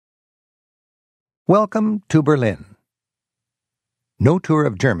Welcome to Berlin. No tour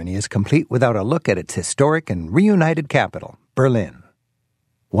of Germany is complete without a look at its historic and reunited capital, Berlin.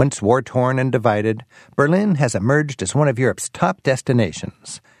 Once war-torn and divided, Berlin has emerged as one of Europe's top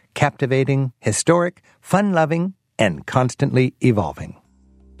destinations, captivating, historic, fun-loving, and constantly evolving.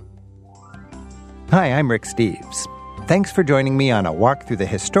 Hi, I'm Rick Steves. Thanks for joining me on a walk through the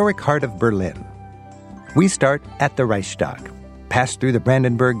historic heart of Berlin. We start at the Reichstag, pass through the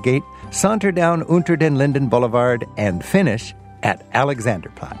Brandenburg Gate, saunter down Unter den Linden Boulevard, and finish at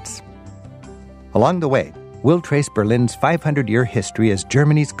Alexanderplatz. Along the way, we'll trace Berlin's 500-year history as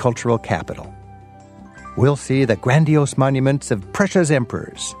Germany's cultural capital. We'll see the grandiose monuments of Prussia's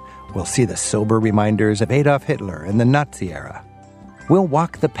emperors. We'll see the sober reminders of Adolf Hitler and the Nazi era. We'll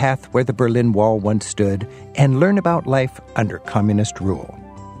walk the path where the Berlin Wall once stood and learn about life under communist rule.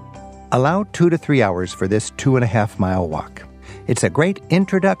 Allow 2 to 3 hours for this 2.5-mile walk. It's a great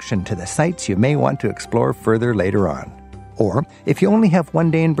introduction to the sites you may want to explore further later on. Or, if you only have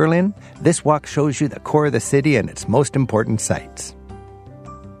one day in Berlin, this walk shows you the core of the city and its most important sites.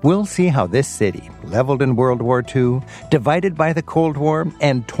 We'll see how this city, leveled in World War II, divided by the Cold War,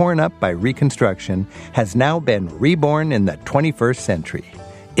 and torn up by Reconstruction, has now been reborn in the 21st century.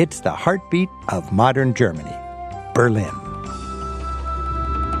 It's the heartbeat of modern Germany, Berlin.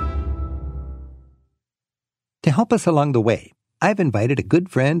 To help us along the way, I've invited a good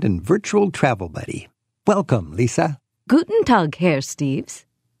friend and virtual travel buddy. Welcome, Lisa. Guten Tag, Herr Steves.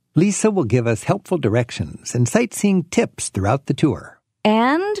 Lisa will give us helpful directions and sightseeing tips throughout the tour.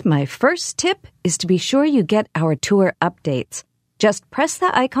 And my first tip is to be sure you get our tour updates. Just press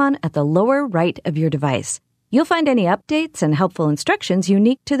the icon at the lower right of your device. You'll find any updates and helpful instructions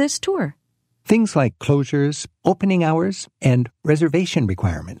unique to this tour. Things like closures, opening hours, and reservation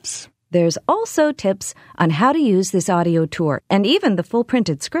requirements. There's also tips on how to use this audio tour and even the full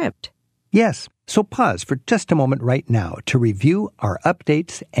printed script. Yes, so pause for just a moment right now to review our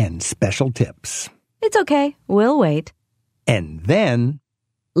updates and special tips. It's okay, we'll wait. And then,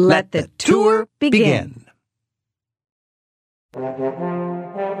 let the tour begin.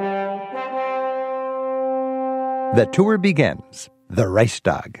 The tour begins. The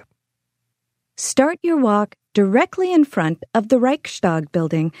Reichstag. Start your walk directly in front of the Reichstag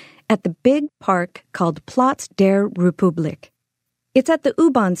building at the big park called Platz der Republik. It's at the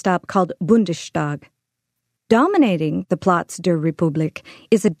U-Bahn stop called Bundestag. Dominating the Platz der Republik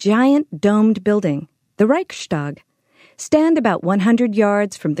is a giant domed building, the Reichstag. Stand about 100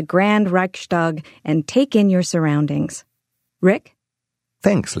 yards from the Grand Reichstag and take in your surroundings. Rick?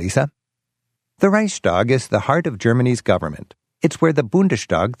 Thanks, Lisa. The Reichstag is the heart of Germany's government. It's where the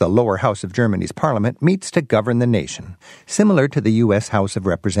Bundestag, the lower house of Germany's parliament, meets to govern the nation, similar to the U.S. House of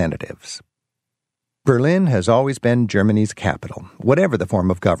Representatives. Berlin has always been Germany's capital, whatever the form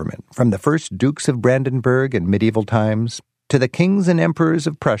of government, from the first dukes of Brandenburg in medieval times, to the kings and emperors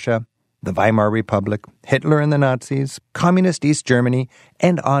of Prussia, the Weimar Republic, Hitler and the Nazis, communist East Germany,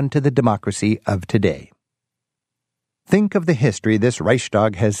 and on to the democracy of today. Think of the history this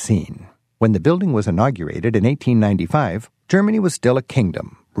Reichstag has seen. When the building was inaugurated in 1895, Germany was still a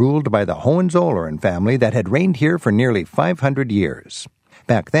kingdom, ruled by the Hohenzollern family that had reigned here for nearly 500 years.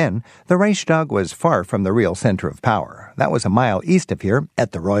 Back then, the Reichstag was far from the real center of power. That was a mile east of here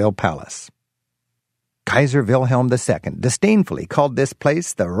at the Royal Palace. Kaiser Wilhelm II disdainfully called this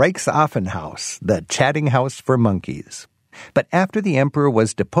place the Reichsaffenhaus, the chatting house for monkeys. But after the emperor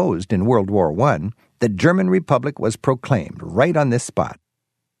was deposed in World War I, the German Republic was proclaimed right on this spot.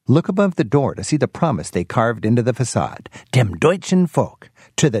 Look above the door to see the promise they carved into the facade, dem deutschen Volk,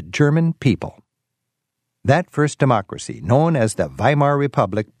 to the German people. That first democracy, known as the Weimar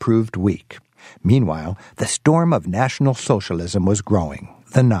Republic, proved weak. Meanwhile, the storm of National Socialism was growing,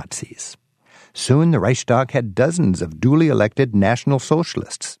 the Nazis. Soon the Reichstag had dozens of duly elected National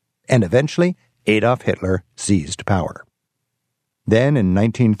Socialists, and eventually Adolf Hitler seized power. Then in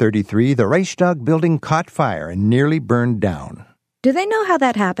 1933, the Reichstag building caught fire and nearly burned down. Do they know how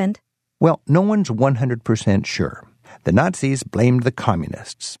that happened? Well, no one's 100% sure. The Nazis blamed the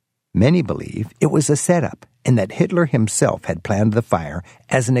communists. Many believe it was a setup and that Hitler himself had planned the fire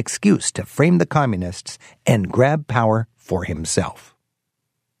as an excuse to frame the communists and grab power for himself.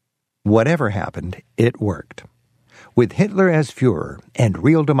 Whatever happened, it worked. With Hitler as Führer and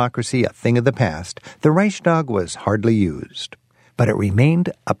real democracy a thing of the past, the Reichstag was hardly used. But it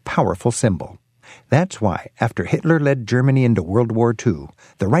remained a powerful symbol. That's why, after Hitler led Germany into World War II,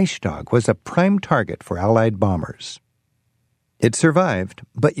 the Reichstag was a prime target for Allied bombers. It survived,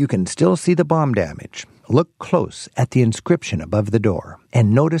 but you can still see the bomb damage. Look close at the inscription above the door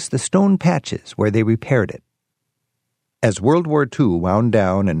and notice the stone patches where they repaired it. As World War II wound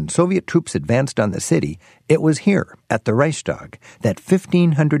down and Soviet troops advanced on the city, it was here, at the Reichstag, that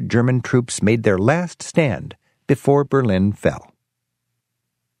 1,500 German troops made their last stand before Berlin fell.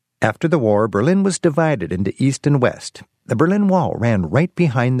 After the war, Berlin was divided into East and West. The Berlin Wall ran right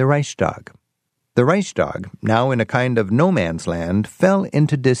behind the Reichstag. The Reichstag, now in a kind of no-man's land, fell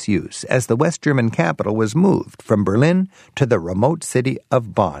into disuse as the West German capital was moved from Berlin to the remote city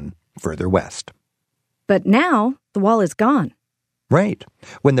of Bonn, further west. But now, the wall is gone. Right.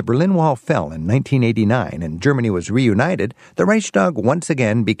 When the Berlin Wall fell in 1989 and Germany was reunited, the Reichstag once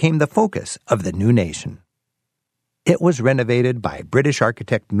again became the focus of the new nation. It was renovated by British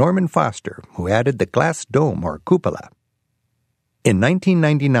architect Norman Foster, who added the glass dome or cupola. In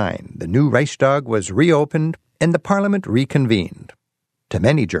 1999, the new Reichstag was reopened and the parliament reconvened. To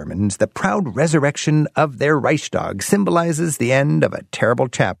many Germans, the proud resurrection of their Reichstag symbolizes the end of a terrible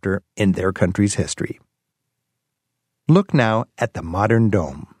chapter in their country's history. Look now at the modern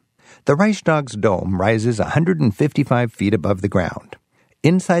dome. The Reichstag's dome rises 155 feet above the ground.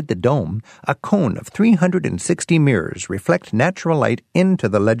 Inside the dome, a cone of 360 mirrors reflect natural light into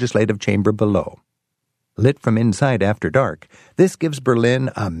the legislative chamber below. Lit from inside after dark, this gives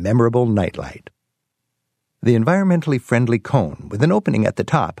Berlin a memorable nightlight. The environmentally friendly cone, with an opening at the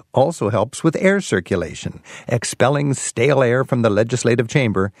top, also helps with air circulation, expelling stale air from the legislative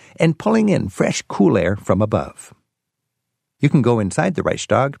chamber and pulling in fresh, cool air from above. You can go inside the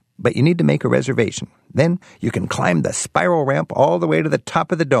Reichstag, but you need to make a reservation. Then you can climb the spiral ramp all the way to the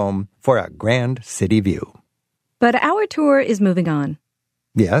top of the dome for a grand city view. But our tour is moving on.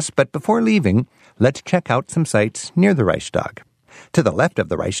 Yes, but before leaving, let's check out some sights near the Reichstag. To the left of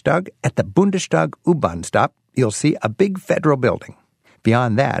the Reichstag, at the Bundestag U-Bahn stop, you'll see a big federal building.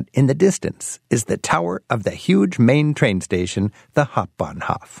 Beyond that, in the distance, is the tower of the huge main train station, the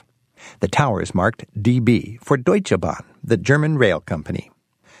Hauptbahnhof. The tower is marked DB for Deutsche Bahn, the German rail company.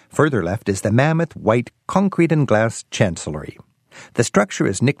 Further left is the mammoth white concrete and glass chancellery. The structure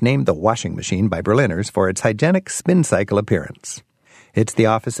is nicknamed the washing machine by Berliners for its hygienic spin cycle appearance. It's the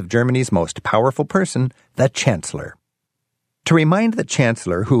office of Germany's most powerful person, the Chancellor. To remind the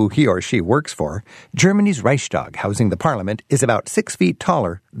Chancellor who he or she works for, Germany's Reichstag, housing the parliament, is about 6 feet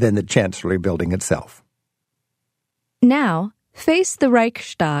taller than the Chancellery building itself. Now, face the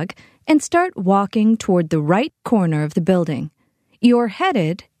Reichstag and start walking toward the right corner of the building. You're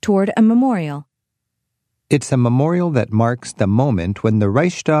headed toward a memorial. It's a memorial that marks the moment when the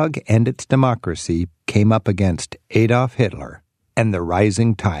Reichstag and its democracy came up against Adolf Hitler and the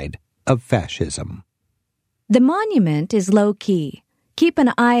rising tide of fascism. The monument is low-key. Keep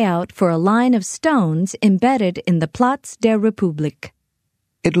an eye out for a line of stones embedded in the Platz der Republik.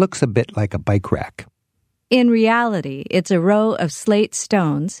 It looks a bit like a bike rack. In reality, it's a row of slate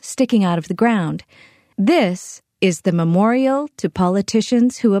stones sticking out of the ground. This is the memorial to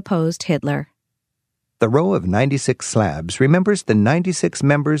politicians who opposed Hitler. The row of 96 slabs remembers the 96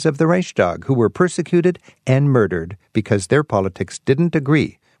 members of the Reichstag who were persecuted and murdered because their politics didn't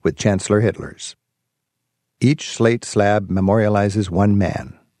agree with Chancellor Hitler's. Each slate slab memorializes one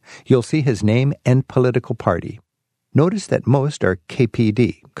man. You'll see his name and political party. Notice that most are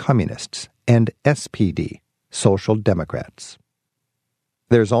KPD, Communists, and SPD, Social Democrats.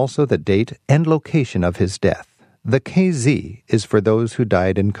 There's also the date and location of his death. The KZ is for those who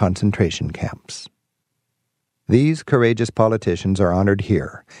died in concentration camps. These courageous politicians are honored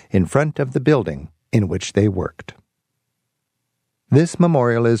here, in front of the building in which they worked. This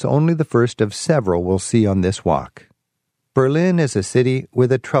memorial is only the first of several we'll see on this walk. Berlin is a city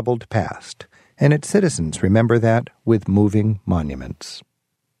with a troubled past, and its citizens remember that with moving monuments.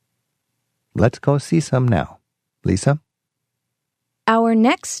 Let's go see some now. Lisa? Our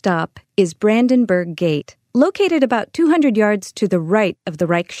next stop is Brandenburg Gate, located about 200 yards to the right of the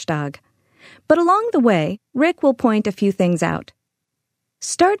Reichstag. But along the way, Rick will point a few things out.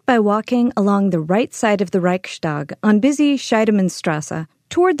 Start by walking along the right side of the Reichstag on busy Scheidemannstrasse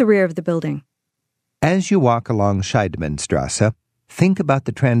toward the rear of the building. As you walk along Scheidemannstrasse, think about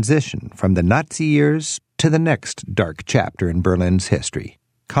the transition from the Nazi years to the next dark chapter in Berlin's history,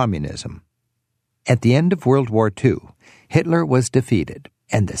 communism. At the end of World War II, Hitler was defeated,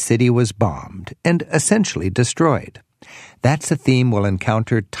 and the city was bombed and essentially destroyed. That's a theme we'll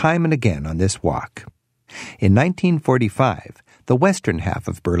encounter time and again on this walk. In 1945, the western half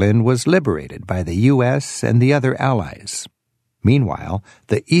of Berlin was liberated by the U.S. and the other allies. Meanwhile,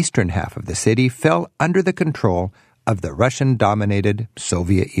 the eastern half of the city fell under the control of the Russian-dominated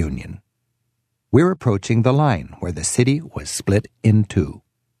Soviet Union. We're approaching the line where the city was split in two.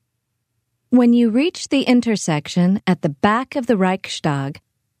 When you reach the intersection at the back of the Reichstag,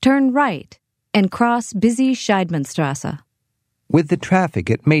 turn right and cross busy Scheidmannstrasse. With the traffic,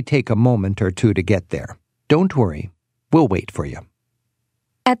 it may take a moment or two to get there. Don't worry. We'll wait for you.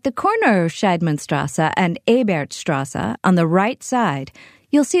 At the corner of Scheidmannstrasse and Ebertstrasse on the right side,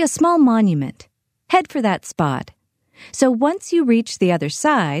 you'll see a small monument. Head for that spot. So once you reach the other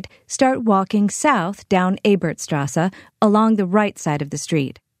side, start walking south down Ebertstrasse along the right side of the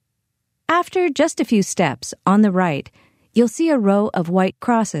street. After just a few steps on the right, you'll see a row of white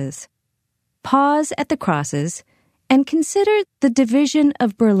crosses. Pause at the crosses and consider the division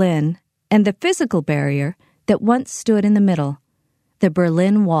of Berlin and the physical barrier that once stood in the middle, the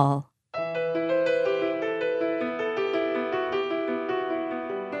Berlin Wall.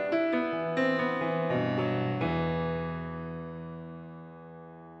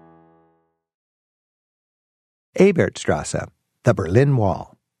 Ebertstrasse, the Berlin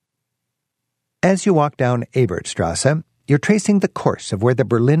Wall. As you walk down Ebertstrasse, you're tracing the course of where the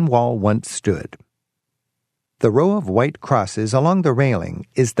Berlin Wall once stood. The row of white crosses along the railing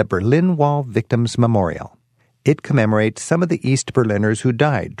is the Berlin Wall Victims' Memorial. It commemorates some of the East Berliners who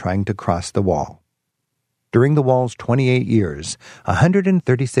died trying to cross the wall. During the wall's 28 years,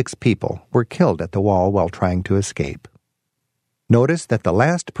 136 people were killed at the wall while trying to escape. Notice that the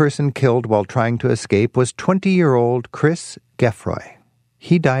last person killed while trying to escape was 20-year-old Chris Geffroy.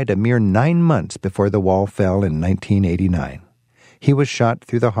 He died a mere 9 months before the wall fell in 1989. He was shot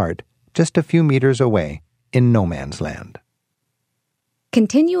through the heart just a few meters away in no man's land.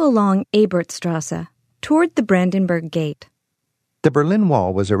 Continue along Ebertstrasse toward the Brandenburg Gate. The Berlin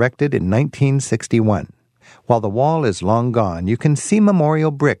Wall was erected in 1961. While the wall is long gone, you can see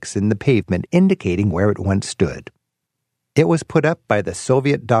memorial bricks in the pavement indicating where it once stood. It was put up by the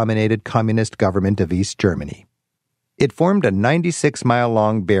Soviet-dominated communist government of East Germany. It formed a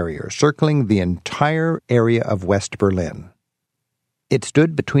 96-mile-long barrier circling the entire area of West Berlin. It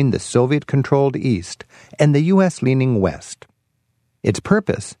stood between the Soviet-controlled East and the U.S.-leaning West. Its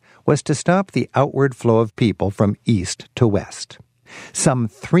purpose was to stop the outward flow of people from East to West. Some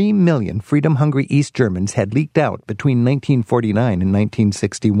 3 million freedom-hungry East Germans had leaked out between 1949 and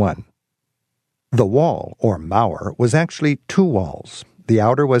 1961. The wall, or Mauer, was actually 2 walls. The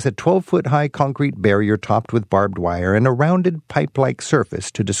outer was a 12-foot-high concrete barrier topped with barbed wire and a rounded pipe-like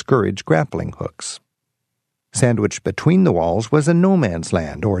surface to discourage grappling hooks. Sandwiched between the walls was a no-man's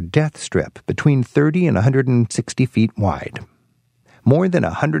land, or death strip, between 30 and 160 feet wide. More than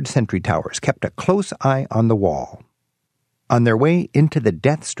 100 sentry towers kept a close eye on the wall. On their way into the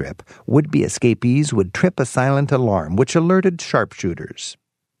death strip, would-be escapees would trip a silent alarm which alerted sharpshooters.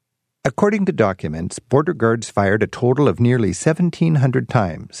 According to documents, border guards fired a total of nearly 1,700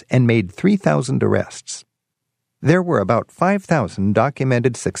 times and made 3,000 arrests. There were about 5,000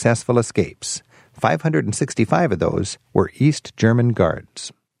 documented successful escapes. 565 of those were East German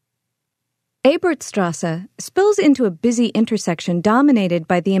guards. Ebertstrasse spills into a busy intersection dominated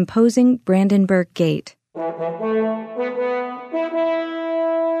by the imposing Brandenburg Gate.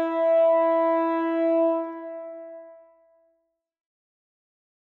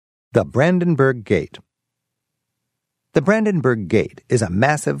 The Brandenburg Gate. The Brandenburg Gate is a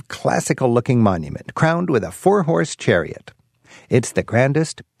massive, classical-looking monument crowned with a 4-horse chariot. It's the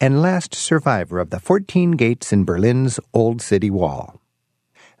grandest and last survivor of the 14 gates in Berlin's Old City Wall.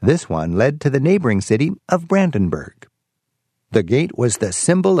 This one led to the neighboring city of Brandenburg. The gate was the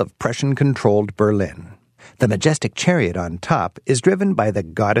symbol of Prussian-controlled Berlin. The majestic chariot on top is driven by the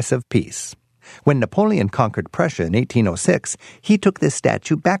goddess of peace. When Napoleon conquered Prussia in 1806, he took this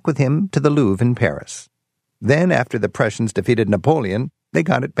statue back with him to the Louvre in Paris. Then, after the Prussians defeated Napoleon, they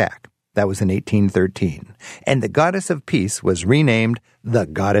got it back. That was in 1813. And the goddess of peace was renamed the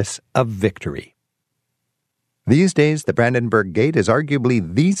Goddess of Victory. These days, the Brandenburg Gate is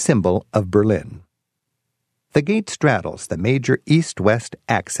arguably the symbol of Berlin. The gate straddles the major east-west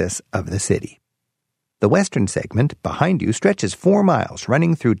axis of the city. The western segment, behind you, stretches 4 miles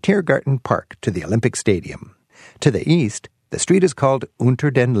running through Tiergarten Park to the Olympic Stadium. To the east, the street is called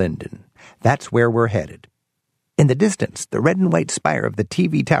Unter den Linden. That's where we're headed. In the distance, the red and white spire of the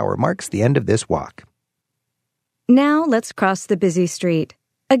TV tower marks the end of this walk. Now let's cross the busy street,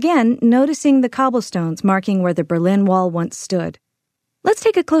 again noticing the cobblestones marking where the Berlin Wall once stood. Let's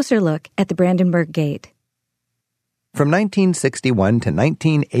take a closer look at the Brandenburg Gate. From 1961 to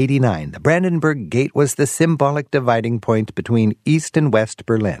 1989, the Brandenburg Gate was the symbolic dividing point between East and West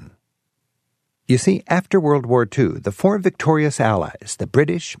Berlin. You see, after World War II, the 4 victorious allies, the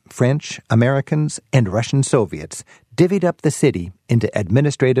British, French, Americans, and Russian Soviets, divvied up the city into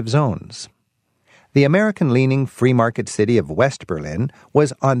administrative zones. The American-leaning free market city of West Berlin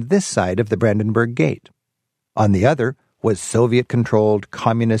was on this side of the Brandenburg Gate. On the other was Soviet-controlled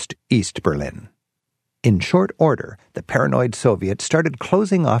Communist East Berlin. In short order, the paranoid Soviets started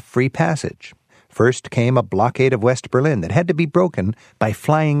closing off free passage. First came a blockade of West Berlin that had to be broken by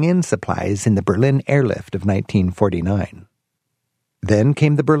flying in supplies in the Berlin airlift of 1949. Then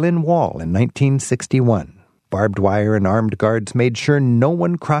came the Berlin Wall in 1961. Barbed wire and armed guards made sure no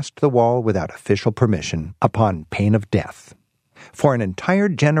one crossed the wall without official permission, upon pain of death. For an entire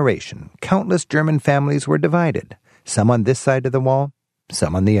generation, countless German families were divided, some on this side of the wall,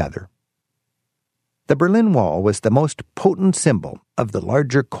 some on the other. The Berlin Wall was the most potent symbol of the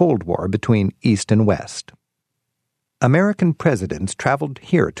larger Cold War between East and West. American presidents traveled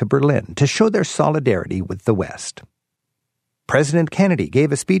here to Berlin to show their solidarity with the West. President Kennedy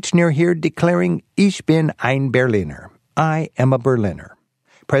gave a speech near here declaring, "Ich bin ein Berliner," I am a Berliner.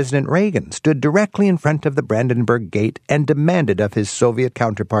 President Reagan stood directly in front of the Brandenburg Gate and demanded of his Soviet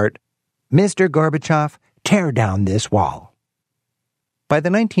counterpart, "Mr. Gorbachev, tear down this wall." By the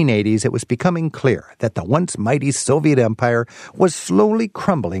 1980s, it was becoming clear that the once mighty Soviet Empire was slowly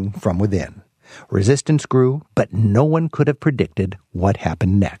crumbling from within. Resistance grew, but no one could have predicted what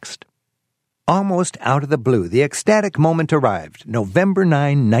happened next. Almost out of the blue, the ecstatic moment arrived, November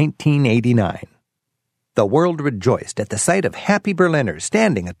 9, 1989. The world rejoiced at the sight of happy Berliners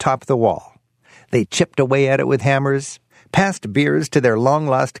standing atop the wall. They chipped away at it with hammers, passed beers to their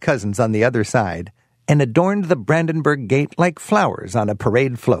long-lost cousins on the other side, and adorned the Brandenburg Gate like flowers on a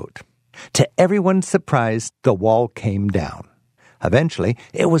parade float. To everyone's surprise, the wall came down. Eventually,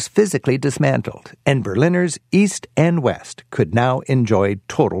 it was physically dismantled, and Berliners east and west could now enjoy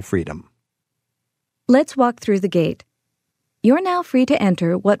total freedom. Let's walk through the gate. You're now free to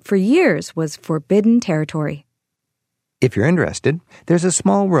enter what for years was forbidden territory. If you're interested, there's a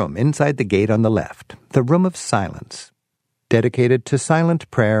small room inside the gate on the left, the Room of Silence, dedicated to silent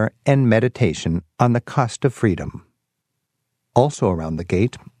prayer and meditation on the cost of freedom. Also around the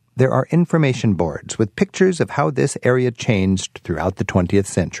gate, there are information boards with pictures of how this area changed throughout the 20th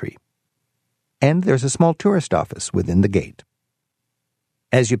century. And there's a small tourist office within the gate.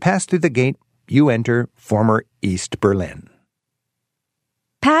 As you pass through the gate, you enter former East Berlin.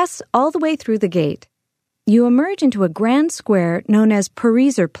 Pass all the way through the gate. You emerge into a grand square known as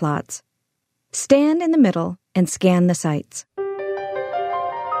Pariser Platz. Stand in the middle and scan the sights.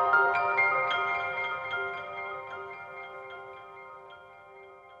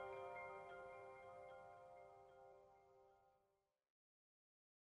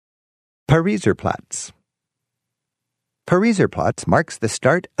 Pariser Platz. Pariser Platz marks the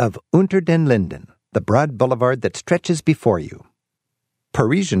start of Unter den Linden, the broad boulevard that stretches before you.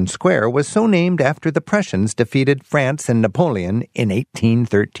 Parisian Square was so named after the Prussians defeated France and Napoleon in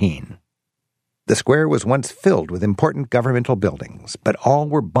 1813. The square was once filled with important governmental buildings, but all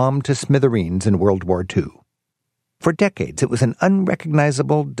were bombed to smithereens in World War II. For decades, it was an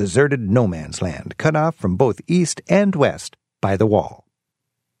unrecognizable, deserted no-man's land, cut off from both east and west by the wall.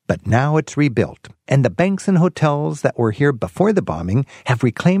 But now it's rebuilt, and the banks and hotels that were here before the bombing have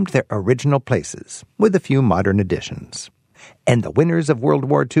reclaimed their original places, with a few modern additions. And the winners of World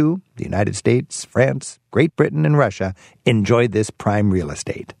War II, the United States, France, Great Britain, and Russia, enjoyed this prime real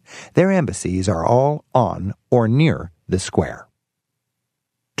estate. Their embassies are all on or near the square.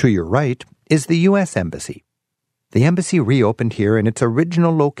 To your right is the U.S. Embassy. The embassy reopened here in its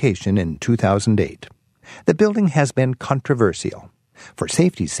original location in 2008. The building has been controversial. For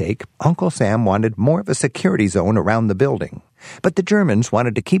safety's sake, Uncle Sam wanted more of a security zone around the building. But the Germans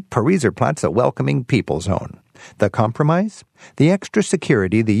wanted to keep Pariser Platz a welcoming people zone. The compromise? The extra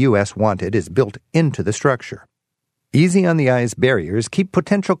security the U.S. wanted is built into the structure. Easy-on-the-eyes barriers keep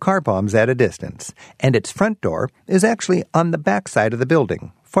potential car bombs at a distance, and its front door is actually on the back side of the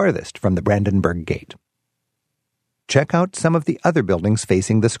building, farthest from the Brandenburg Gate. Check out some of the other buildings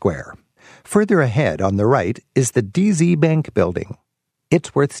facing the square. Further ahead on the right is the DZ Bank building.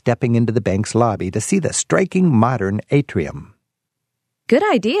 It's worth stepping into the bank's lobby to see the striking modern atrium. Good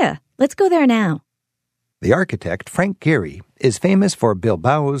idea. Let's go there now. The architect, Frank Gehry, is famous for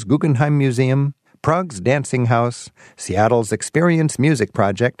Bilbao's Guggenheim Museum, Prague's Dancing House, Seattle's Experience Music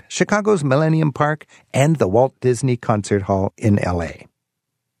Project, Chicago's Millennium Park, and the Walt Disney Concert Hall in L.A.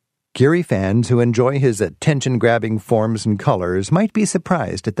 Gehry fans who enjoy his attention-grabbing forms and colors might be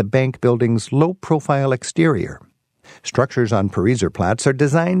surprised at the bank building's low-profile exterior. Structures on Pariser Platz are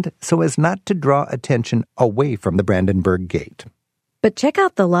designed so as not to draw attention away from the Brandenburg Gate. But check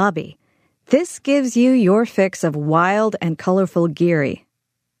out the lobby. This gives you your fix of wild and colorful Gehry.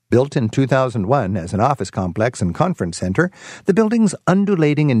 Built in 2001 as an office complex and conference center, the building's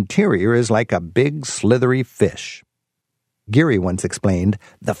undulating interior is like a big, slithery fish. Geary once explained,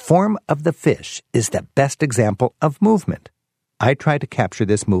 "The form of the fish is the best example of movement. I try to capture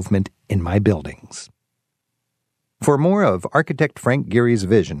this movement in my buildings." For more of architect Frank Geary's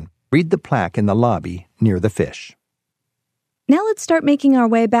vision, read the plaque in the lobby near the fish. Now let's start making our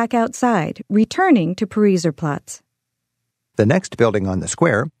way back outside, returning to Pariserplatz. The next building on the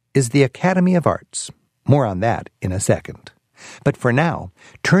square is the Academy of Arts. More on that in a second. But for now,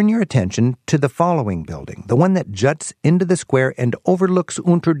 turn your attention to the following building, the one that juts into the square and overlooks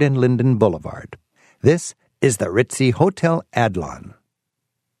Unter den Linden Boulevard. This is the ritzy Hotel Adlon.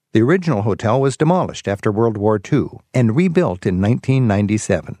 The original hotel was demolished after World War II and rebuilt in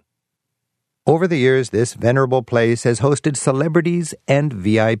 1997. Over the years, this venerable place has hosted celebrities and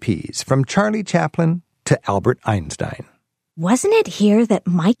VIPs, from Charlie Chaplin to Albert Einstein. Wasn't it here that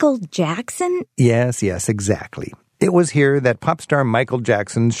Michael Jackson? Yes, exactly. It was here that pop star Michael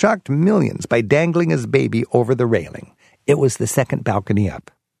Jackson shocked millions by dangling his baby over the railing. It was the second balcony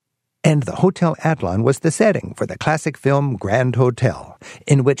up. And the Hotel Adlon was the setting for the classic film Grand Hotel,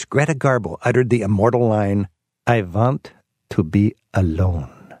 in which Greta Garbo uttered the immortal line, "I want to be alone."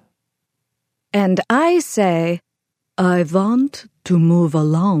 And I say, I want to move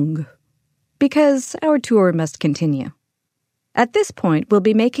along. Because our tour must continue. At this point, we'll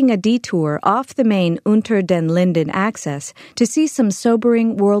be making a detour off the main Unter den Linden access to see some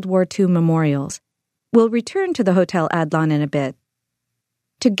sobering World War II memorials. We'll return to the Hotel Adlon in a bit.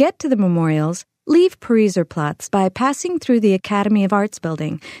 To get to the memorials, leave Pariserplatz by passing through the Academy of Arts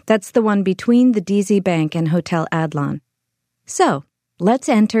building. That's the one between the DZ Bank and Hotel Adlon. So, let's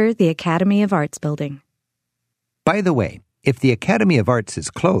enter the Academy of Arts building. By the way, if the Academy of Arts is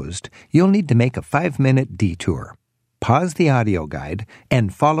closed, you'll need to make a 5-minute detour. Pause the audio guide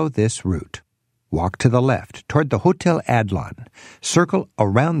and follow this route. Walk to the left toward the Hotel Adlon. Circle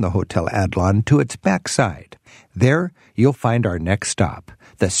around the Hotel Adlon to its back side. There, you'll find our next stop,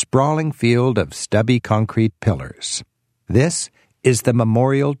 the sprawling field of stubby concrete pillars. This is the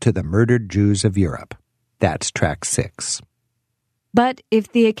Memorial to the Murdered Jews of Europe. That's track 6. But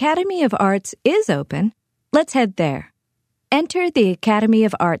if the Academy of Arts is open, let's head there. Enter the Academy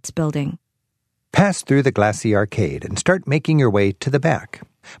of Arts building. Pass through the glassy arcade and start making your way to the back.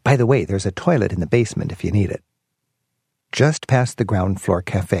 By the way, there's a toilet in the basement if you need it. Just past the ground floor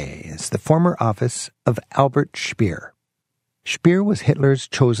cafe is the former office of Albert Speer. Speer was Hitler's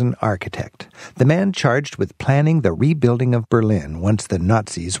chosen architect, the man charged with planning the rebuilding of Berlin once the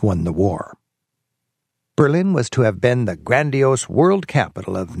Nazis won the war. Berlin was to have been the grandiose world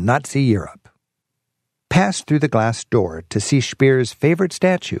capital of Nazi Europe. Pass through the glass door to see Speer's favorite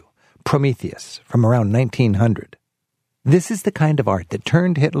statue, Prometheus, from around 1900. This is the kind of art that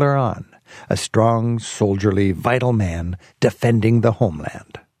turned Hitler on, a strong, soldierly, vital man defending the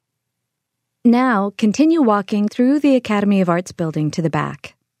homeland. Now, continue walking through the Academy of Arts building to the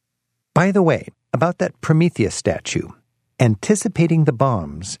back. By the way, about that Prometheus statue, anticipating the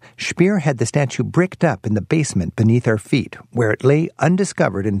bombs, Speer had the statue bricked up in the basement beneath our feet, where it lay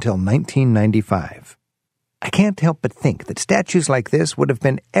undiscovered until 1995. I can't help but think that statues like this would have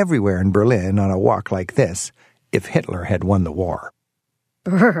been everywhere in Berlin on a walk like this if Hitler had won the war.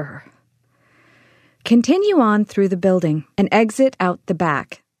 Brr. Continue on through the building and exit out the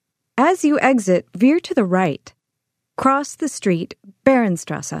back. As you exit, veer to the right. Cross the street,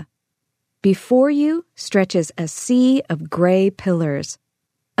 Berenstrasse. Before you stretches a sea of gray pillars,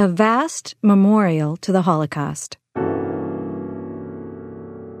 a vast memorial to the Holocaust.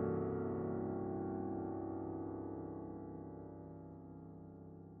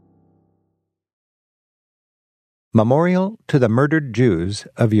 Memorial to the Murdered Jews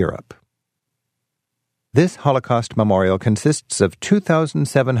of Europe. This Holocaust memorial consists of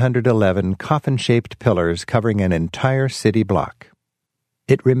 2,711 coffin-shaped pillars covering an entire city block.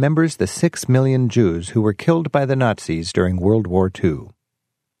 It remembers the 6 million Jews who were killed by the Nazis during World War II.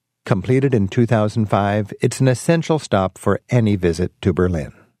 Completed in 2005, it's an essential stop for any visit to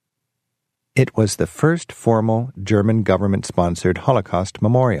Berlin. It was the first formal German government-sponsored Holocaust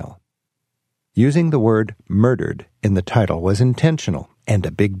memorial. Using the word murdered in the title was intentional and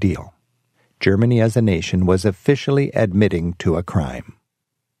a big deal. Germany as a nation was officially admitting to a crime.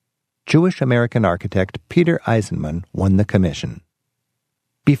 Jewish-American architect Peter Eisenman won the commission.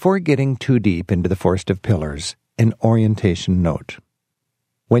 Before getting too deep into the forest of pillars, an orientation note.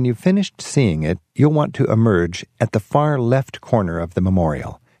 When you've finished seeing it, you'll want to emerge at the far left corner of the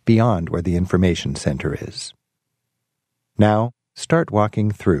memorial, beyond where the information center is. Now, start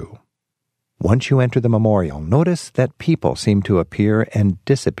walking through. Once you enter the memorial, notice that people seem to appear and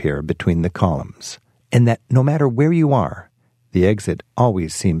disappear between the columns, and that no matter where you are, the exit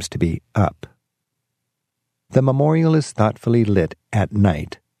always seems to be up. The memorial is thoughtfully lit at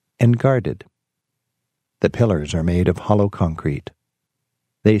night and guarded. The pillars are made of hollow concrete.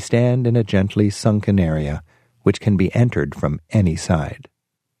 They stand in a gently sunken area which can be entered from any side.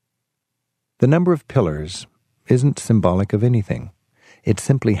 The number of pillars isn't symbolic of anything. It's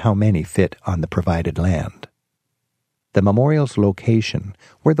simply how many fit on the provided land. The memorial's location,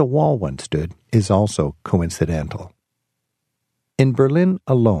 where the wall once stood, is also coincidental. In Berlin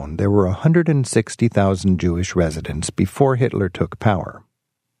alone, there were 160,000 Jewish residents before Hitler took power.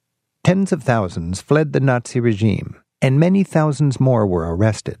 Tens of thousands fled the Nazi regime, and many thousands more were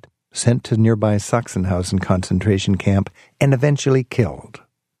arrested, sent to nearby Sachsenhausen concentration camp, and eventually killed,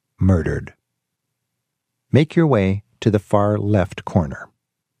 murdered. Make your way to the far left corner.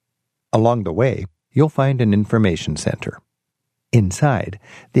 Along the way, you'll find an information center. Inside,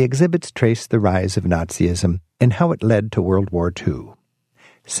 the exhibits trace the rise of Nazism and how it led to World War II.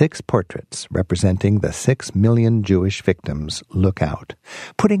 6 portraits representing the 6 million Jewish victims look out,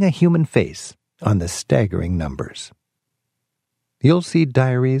 putting a human face on the staggering numbers. You'll see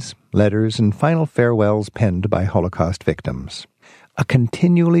diaries, letters, and final farewells penned by Holocaust victims. A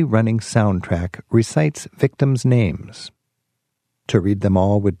continually running soundtrack recites victims' names. To read them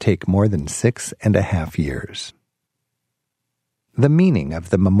all would take more than 6.5 years. The meaning of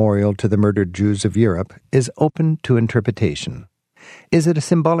the memorial to the murdered Jews of Europe is open to interpretation. Is it a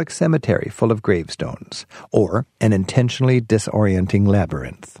symbolic cemetery full of gravestones, or an intentionally disorienting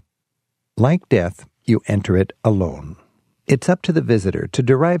labyrinth? Like death, you enter it alone. It's up to the visitor to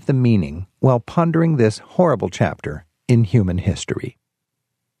derive the meaning while pondering this horrible chapter in human history.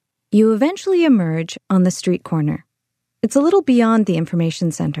 You eventually emerge on the street corner. It's a little beyond the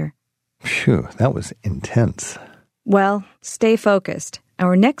information center. Phew, that was intense. Well, stay focused.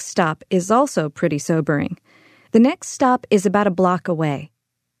 Our next stop is also pretty sobering. The next stop is about a block away.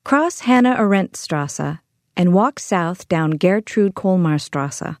 Cross Hannah-Arendt-Strasse and walk south down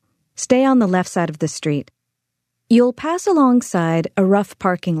Gertrude-Kolmarstrasse. Stay on the left side of the street. You'll pass alongside a rough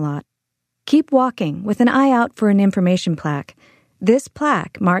parking lot. Keep walking with an eye out for an information plaque. This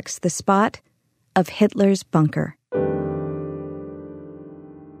plaque marks the spot of Hitler's bunker.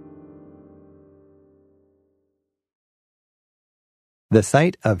 The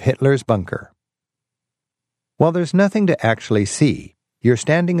site of Hitler's bunker. While there's nothing to actually see, you're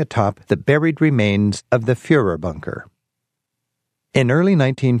standing atop the buried remains of the Führer bunker. In early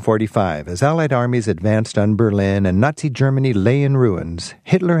 1945, as Allied armies advanced on Berlin and Nazi Germany lay in ruins,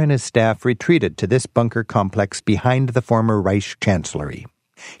 Hitler and his staff retreated to this bunker complex behind the former Reich Chancellery.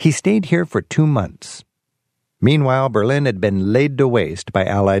 He stayed here for 2 months. Meanwhile, Berlin had been laid to waste by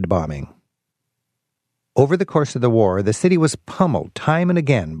Allied bombing. Over the course of the war, the city was pummeled time and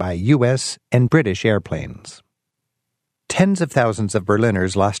again by U.S. and British airplanes. Tens of thousands of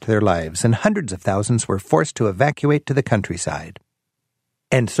Berliners lost their lives, and hundreds of thousands were forced to evacuate to the countryside.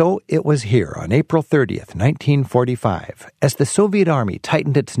 And so it was here on April 30th, 1945, as the Soviet army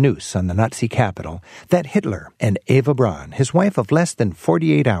tightened its noose on the Nazi capital, that Hitler and Eva Braun, his wife of less than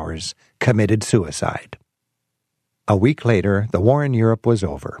 48 hours, committed suicide. A week later, the war in Europe was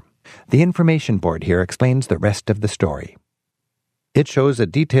over. The information board here explains the rest of the story. It shows a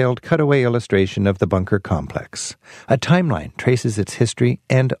detailed cutaway illustration of the bunker complex. A timeline traces its history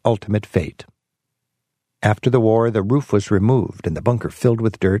and ultimate fate. After the war, the roof was removed and the bunker filled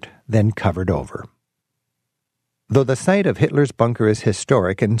with dirt, then covered over. Though the site of Hitler's bunker is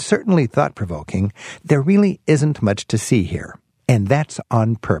historic and certainly thought-provoking, there really isn't much to see here, and that's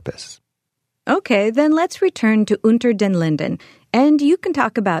on purpose. Okay, then let's return to Unter den Linden, and you can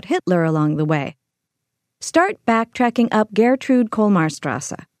talk about Hitler along the way. Start backtracking up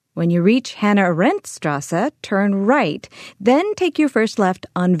Gertrude-Kolmarstrasse. When you reach Hannah-Arendt-Strasse, turn right, then take your first left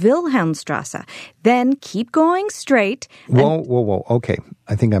on Wilhelmstrasse. Then keep going straight. Whoa. Okay,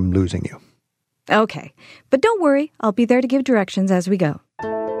 I think I'm losing you. Okay, but don't worry, I'll be there to give directions as we go.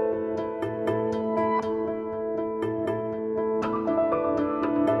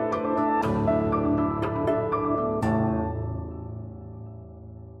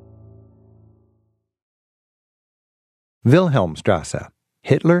 Wilhelmstrasse,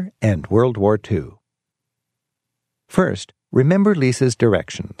 Hitler and World War II. First, remember Lisa's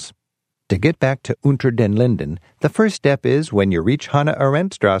directions. To get back to Unter den Linden, the first step is, when you reach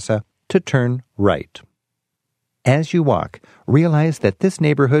Hannah-Arendt-Strasse, to turn right. As you walk, realize that this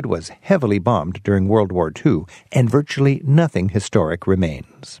neighborhood was heavily bombed during World War II, and virtually nothing historic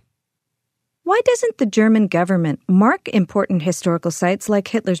remains. Why doesn't the German government mark important historical sites like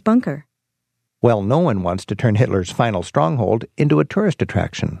Hitler's bunker? Well, no one wants to turn Hitler's final stronghold into a tourist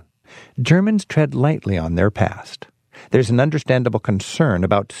attraction. Germans tread lightly on their past. There's an understandable concern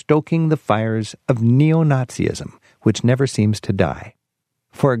about stoking the fires of neo-Nazism, which never seems to die.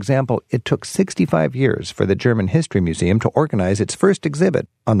 For example, it took 65 years for the German History Museum to organize its first exhibit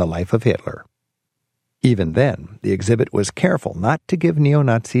on the life of Hitler. Even then, the exhibit was careful not to give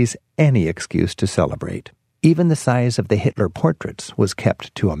neo-Nazis any excuse to celebrate. Even the size of the Hitler portraits was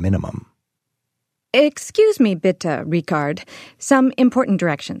kept to a minimum. Excuse me, bitte, Ricard. Some important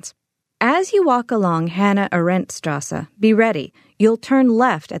directions. As you walk along Hannah Arendtstrasse, be ready. You'll turn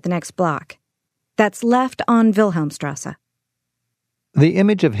left at the next block. That's left on Wilhelmstrasse. The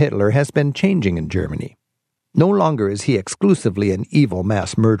image of Hitler has been changing in Germany. No longer is he exclusively an evil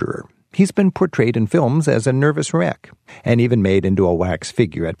mass murderer. He's been portrayed in films as a nervous wreck, and even made into a wax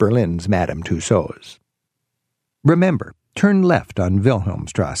figure at Berlin's Madame Tussauds. Remember, turn left on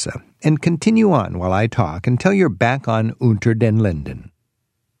Wilhelmstrasse, and continue on while I talk until you're back on Unter den Linden.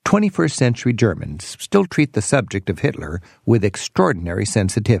 21st century Germans still treat the subject of Hitler with extraordinary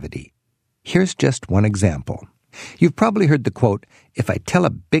sensitivity. Here's just one example. You've probably heard the quote, "If I tell a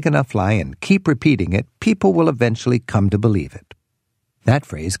big enough lie and keep repeating it, people will eventually come to believe it." That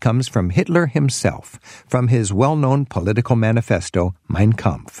phrase comes from Hitler himself, from his well-known political manifesto, Mein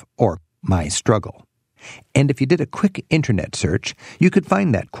Kampf, or My Struggle. And if you did a quick internet search, you could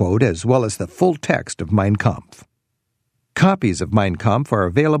find that quote as well as the full text of Mein Kampf. Copies of Mein Kampf are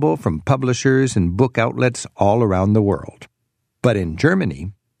available from publishers and book outlets all around the world. But in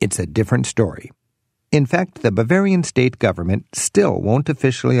Germany, it's a different story. In fact, the Bavarian state government still won't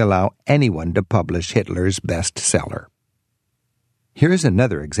officially allow anyone to publish Hitler's bestseller. Here's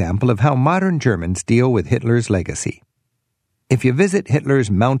another example of how modern Germans deal with Hitler's legacy. If you visit Hitler's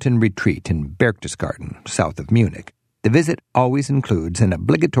mountain retreat in Berchtesgaden, south of Munich, the visit always includes an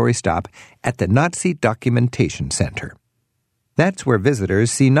obligatory stop at the Nazi Documentation Center. That's where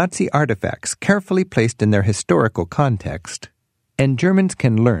visitors see Nazi artifacts carefully placed in their historical context, and Germans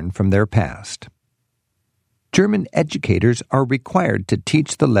can learn from their past. German educators are required to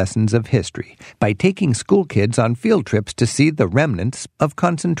teach the lessons of history by taking school kids on field trips to see the remnants of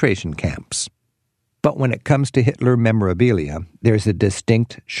concentration camps. But when it comes to Hitler memorabilia, there's a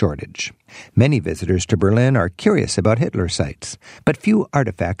distinct shortage. Many visitors to Berlin are curious about Hitler sites, but few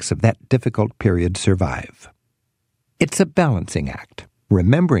artifacts of that difficult period survive. It's a balancing act,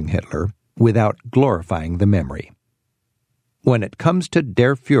 remembering Hitler without glorifying the memory. When it comes to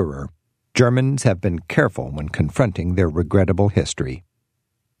Der Führer, Germans have been careful when confronting their regrettable history.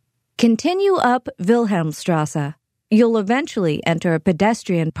 Continue up Wilhelmstrasse. You'll eventually enter a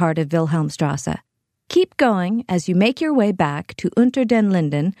pedestrian part of Wilhelmstrasse. Keep going as you make your way back to Unter den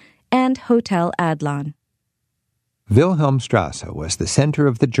Linden and Hotel Adlon. Wilhelmstrasse was the center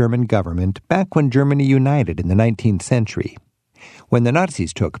of the German government back when Germany united in the 19th century. When the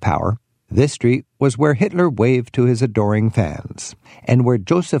Nazis took power, this street was where Hitler waved to his adoring fans, and where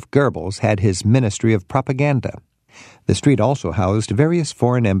Joseph Goebbels had his Ministry of Propaganda. The street also housed various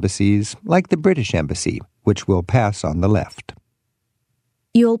foreign embassies, like the British Embassy, which we'll pass on the left.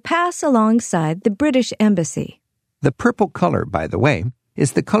 You'll pass alongside the British Embassy. The purple color, by the way,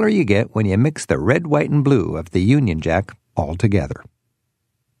 is the color you get when you mix the red, white, and blue of the Union Jack all together.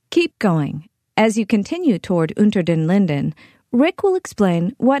 Keep going. As you continue toward Unter den Linden, Rick will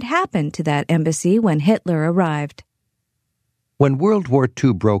explain what happened to that embassy when Hitler arrived. When World War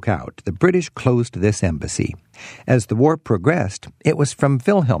II broke out, the British closed this embassy. As the war progressed, it was from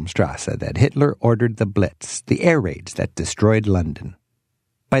Wilhelmstrasse that Hitler ordered the Blitz, the air raids that destroyed London.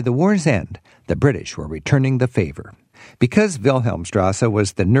 By the war's end, the British were returning the favor. Because Wilhelmstrasse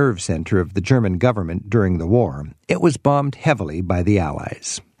was the nerve center of the German government during the war, it was bombed heavily by the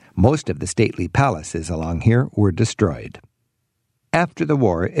Allies. Most of the stately palaces along here were destroyed. After the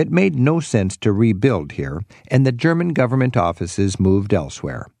war, it made no sense to rebuild here, and the German government offices moved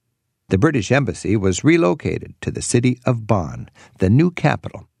elsewhere. The British Embassy was relocated to the city of Bonn, the new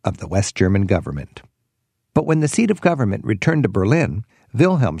capital of the West German government. But when the seat of government returned to Berlin,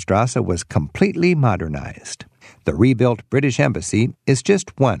 Wilhelmstrasse was completely modernized. The rebuilt British Embassy is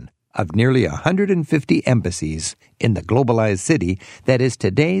just one of nearly 150 embassies in the globalized city that is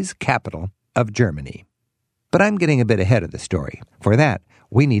today's capital of Germany. But I'm getting a bit ahead of the story. For that,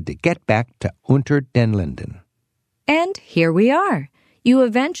 we need to get back to Unter den Linden. And here we are. You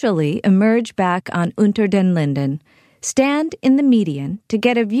eventually emerge back on Unter den Linden. Stand in the median to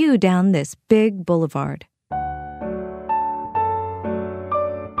get a view down this big boulevard.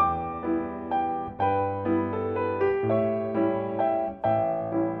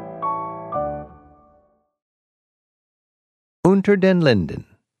 Unter den Linden.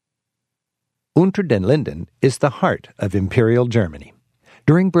 Unter den Linden is the heart of Imperial Germany.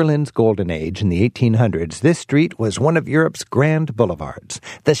 During Berlin's golden age in the 1800s, this street was one of Europe's grand boulevards,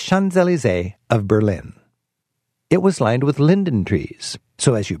 the Champs-Élysées of Berlin. It was lined with linden trees,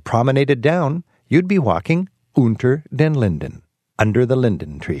 so as you promenaded down, you'd be walking unter den Linden, under the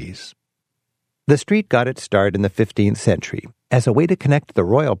linden trees. The street got its start in the 15th century as a way to connect the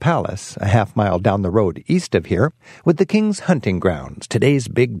Royal Palace, a half-mile down the road east of here, with the King's hunting grounds, today's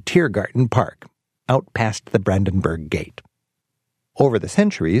big Tiergarten Park, out past the Brandenburg Gate. Over the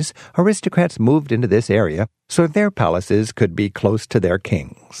centuries, aristocrats moved into this area so their palaces could be close to their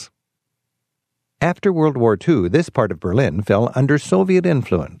kings. After World War II, this part of Berlin fell under Soviet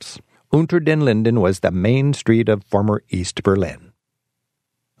influence. Unter den Linden was the main street of former East Berlin.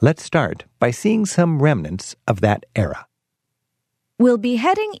 Let's start by seeing some remnants of that era. We'll be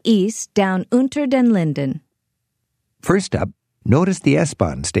heading east down Unter den Linden. First up, notice the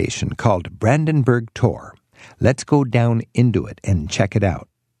S-Bahn station called Brandenburg Tor. Let's go down into it and check it out.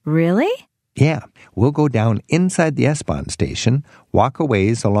 Really? Yeah, we'll go down inside the S-Bahn station, walk a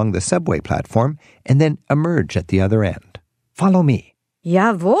ways along the subway platform, and then emerge at the other end. Follow me.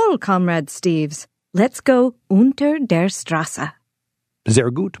 Jawohl, Comrade Steves. Let's go unter der Straße.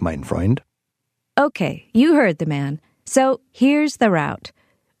 Sehr gut, mein Freund. Okay, you heard the man. So here's the route.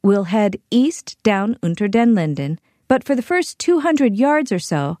 We'll head east down Unter den Linden, but for the first 200 yards or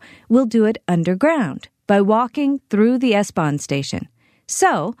so, we'll do it underground by walking through the S-Bahn station.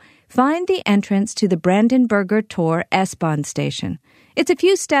 So, find the entrance to the Brandenburger Tor S-Bahn station. It's a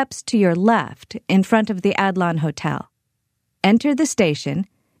few steps to your left in front of the Adlon Hotel. Enter the station,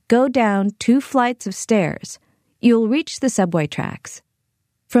 go down 2 flights of stairs. You'll reach the subway tracks.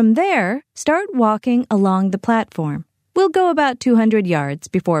 From there, start walking along the platform. We'll go about 200 yards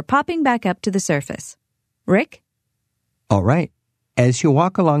before popping back up to the surface. Rick? All right. As you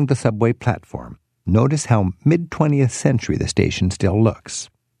walk along the subway platform, notice how mid-20th century the station still looks.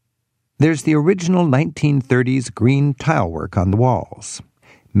 There's the original 1930s green tilework on the walls.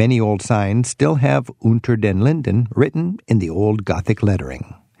 Many old signs still have Unter den Linden written in the old Gothic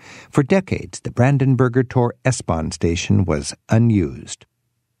lettering. For decades, the Brandenburger Tor S-Bahn station was unused.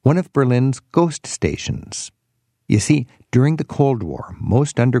 One of Berlin's ghost stations. You see, during the Cold War,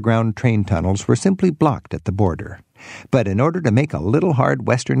 most underground train tunnels were simply blocked at the border. But in order to make a little hard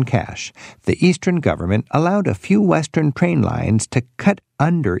Western cash, the Eastern government allowed a few Western train lines to cut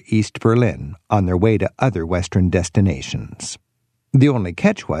under East Berlin on their way to other Western destinations. The only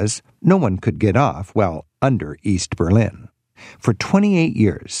catch was no one could get off while under East Berlin. For 28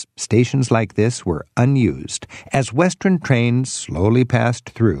 years, stations like this were unused as Western trains slowly passed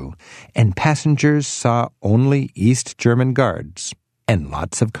through and passengers saw only East German guards and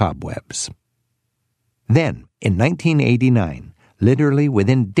lots of cobwebs. Then, in 1989, literally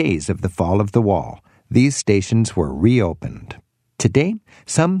within days of the fall of the wall, these stations were reopened. Today,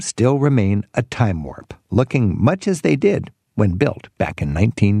 some still remain a time warp, looking much as they did when built back in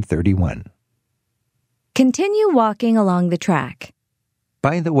 1931. Continue walking along the track.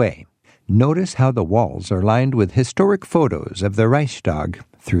 By the way, notice how the walls are lined with historic photos of the Reichstag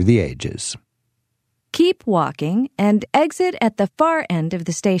through the ages. Keep walking and exit at the far end of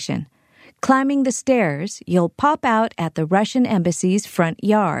the station. Climbing the stairs, you'll pop out at the Russian embassy's front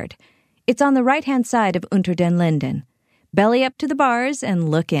yard. It's on the right-hand side of Unter den Linden. Belly up to the bars and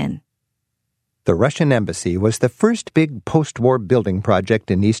look in. The Russian embassy was the first big post-war building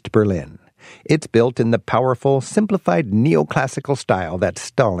project in East Berlin. It's built in the powerful, simplified neoclassical style that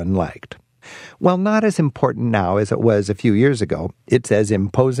Stalin liked. While not as important now as it was a few years ago, it's as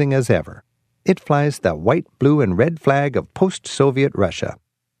imposing as ever. It flies the white, blue, and red flag of post-Soviet Russia.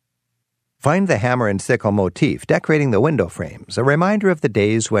 Find the hammer and sickle motif decorating the window frames, a reminder of the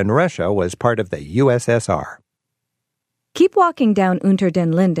days when Russia was part of the USSR. Keep walking down Unter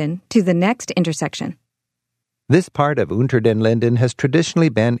den Linden to the next intersection. This part of Unter den Linden has traditionally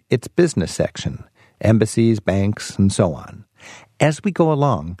been its business section, embassies, banks, and so on. As we go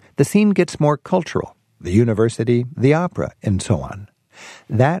along, the scene gets more cultural, the university, the opera, and so on.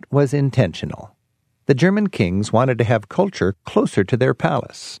 That was intentional. The German kings wanted to have culture closer to their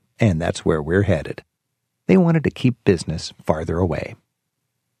palace, and that's where we're headed. They wanted to keep business farther away.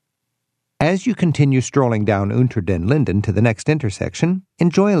 As you continue strolling down Unter den Linden to the next intersection,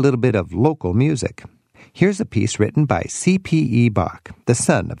 enjoy a little bit of local music. Here's a piece written by C.P.E. Bach, the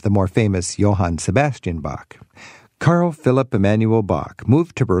son of the more famous Johann Sebastian Bach. Carl Philipp Emanuel Bach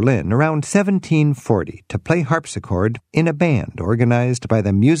moved to Berlin around 1740 to play harpsichord in a band organized by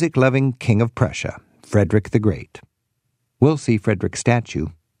the music-loving King of Prussia, Frederick the Great. We'll see Frederick's statue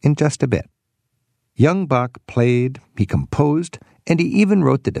in just a bit. Young Bach played, he composed, and he even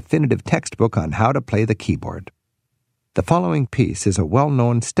wrote the definitive textbook on how to play the keyboard. The following piece is a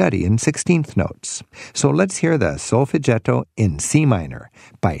well-known study in 16th notes, so let's hear the Solfeggetto in C minor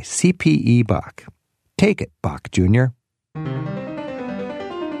by C.P.E. Bach. Take it, Bach Jr.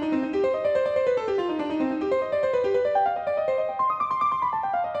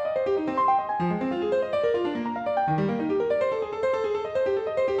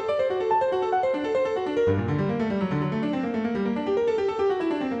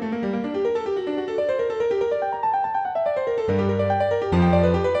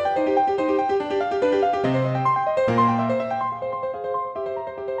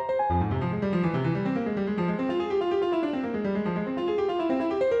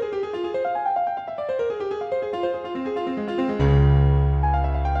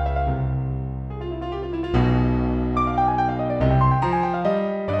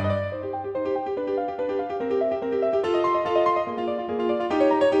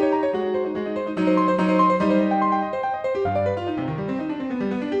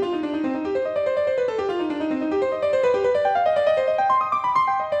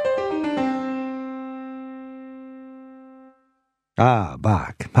 Ah,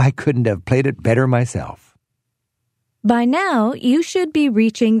 Bach, I couldn't have played it better myself. By now, you should be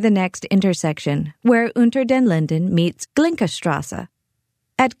reaching the next intersection, where Unter den Linden meets Glinkestrasse.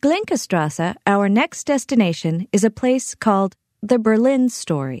 At Glinkestrasse, our next destination is a place called the Berlin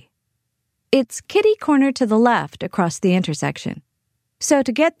Story. It's kitty-corner to the left across the intersection. So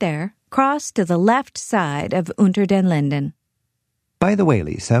to get there, cross to the left side of Unter den Linden. By the way,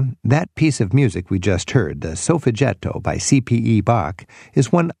 Lisa, that piece of music we just heard, the Solfeggetto by C.P.E. Bach,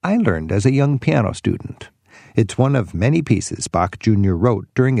 is one I learned as a young piano student. It's one of many pieces Bach Jr. wrote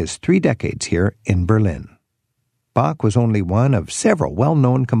during his 3 decades here in Berlin. Bach was only one of several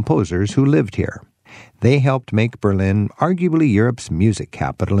well-known composers who lived here. They helped make Berlin arguably Europe's music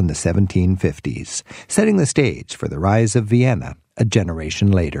capital in the 1750s, setting the stage for the rise of Vienna a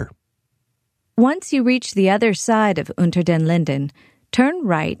generation later. Once you reach the other side of Unter den Linden, turn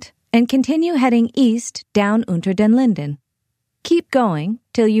right and continue heading east down Unter den Linden. Keep going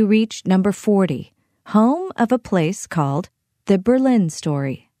till you reach number 40, home of a place called the Berlin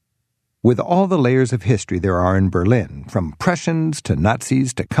Story. With all the layers of history there are in Berlin, from Prussians to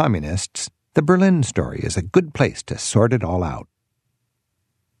Nazis to communists, the Berlin Story is a good place to sort it all out.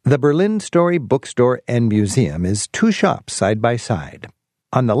 The Berlin Story Bookstore and Museum is 2 shops side by side.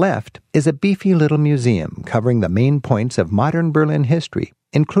 On the left is a beefy little museum covering the main points of modern Berlin history,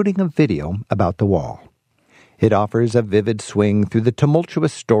 including a video about the wall. It offers a vivid swing through the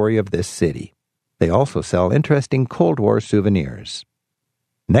tumultuous story of this city. They also sell interesting Cold War souvenirs.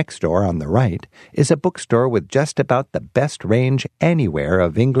 Next door on the right is a bookstore with just about the best range anywhere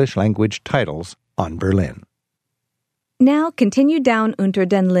of English-language titles on Berlin. Now continue down Unter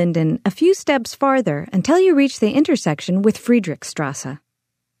den Linden a few steps farther until you reach the intersection with Friedrichstrasse.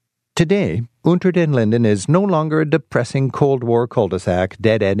 Today, Unter den Linden is no longer a depressing Cold War cul-de-sac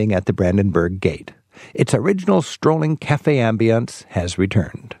dead-ending at the Brandenburg Gate. Its original strolling cafe ambience has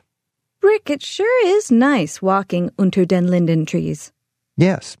returned. Rick, it sure is nice walking Unter den Linden trees.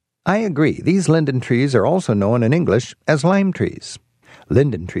 Yes, I agree. These linden trees are also known in English as lime trees.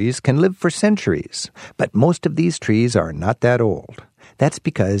 Linden trees can live for centuries, but most of these trees are not that old. That's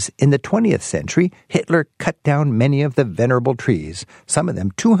because in the 20th century, Hitler cut down many of the venerable trees, some of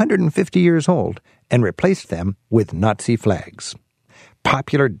them 250 years old, and replaced them with Nazi flags.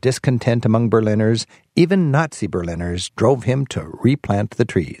 Popular discontent among Berliners, even Nazi Berliners, drove him to replant the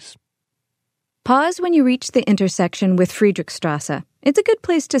trees. Pause when you reach the intersection with Friedrichstrasse. It's a good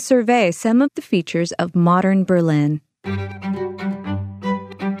place to survey some of the features of modern Berlin.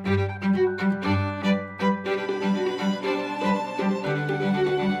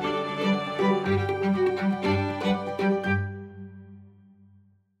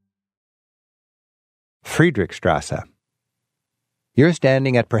 Friedrichstrasse. You're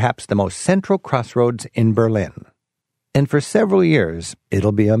standing at perhaps the most central crossroads in Berlin. And for several years,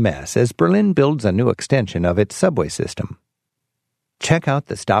 it'll be a mess as Berlin builds a new extension of its subway system. Check out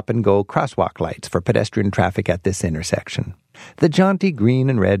the stop-and-go crosswalk lights for pedestrian traffic at this intersection. The jaunty green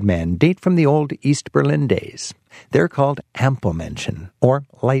and red men date from the old East Berlin days. They're called Ampelmännchen, or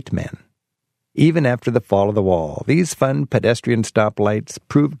light men. Even after the fall of the wall, these fun pedestrian stoplights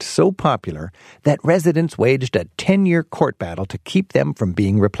proved so popular that residents waged a 10-year court battle to keep them from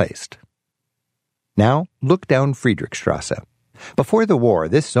being replaced. Now, look down Friedrichstrasse. Before the war,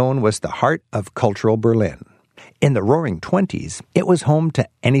 this zone was the heart of cultural Berlin. In the Roaring '20s, it was home to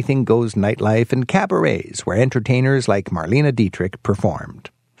anything-goes nightlife and cabarets where entertainers like Marlene Dietrich performed.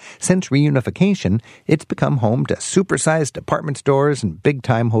 Since reunification, it's become home to supersized department stores and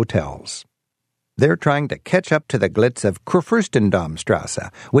big-time hotels. They're trying to catch up to the glitz of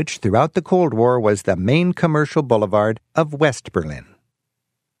Kurfürstendammstrasse, which throughout the Cold War was the main commercial boulevard of West Berlin.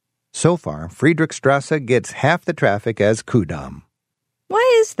 So far, Friedrichstrasse gets half the traffic as Kudamm.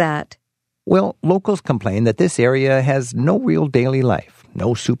 Why is that? Well, locals complain that this area has no real daily life,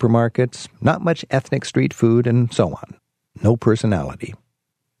 no supermarkets, not much ethnic street food, and so on. No personality.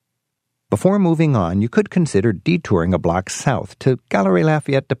 Before moving on, you could consider detouring a block south to Galerie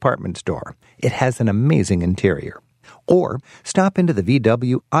Lafayette department store. It has an amazing interior. Or stop into the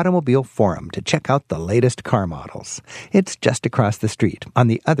VW Automobile Forum to check out the latest car models. It's just across the street, on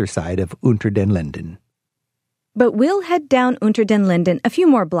the other side of Unter den Linden. But we'll head down Unter den Linden a few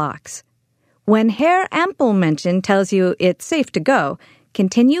more blocks. When Herr Ampelmenschen tells you it's safe to go,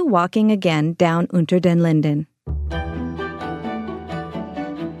 continue walking again down Unter den Linden.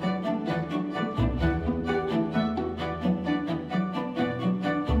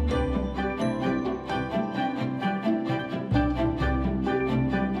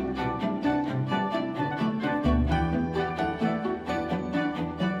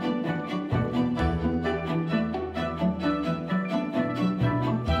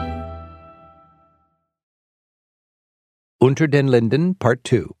 Unter den Linden, Part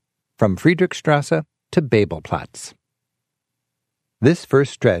 2, from Friedrichstrasse to Babelplatz. This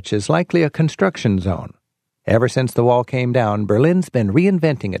first stretch is likely a construction zone. Ever since the wall came down, Berlin's been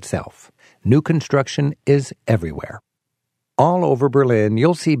reinventing itself. New construction is everywhere. All over Berlin,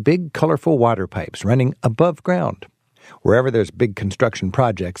 you'll see big, colorful water pipes running above ground. Wherever there's big construction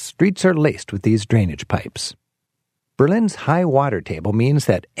projects, streets are laced with these drainage pipes. Berlin's high water table means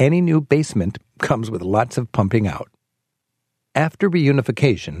that any new basement comes with lots of pumping out. After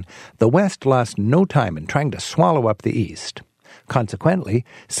reunification, the West lost no time in trying to swallow up the East. Consequently,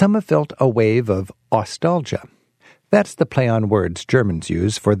 some have felt a wave of Ostalgia. That's the play on words Germans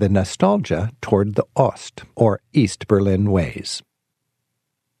use for the nostalgia toward the Ost, or East Berlin ways.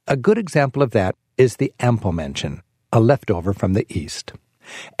 A good example of that is the Ampelmenschen, a leftover from the East.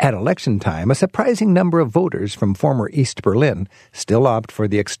 At election time, a surprising number of voters from former East Berlin still opt for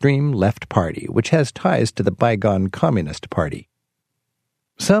the extreme left party, which has ties to the bygone Communist Party.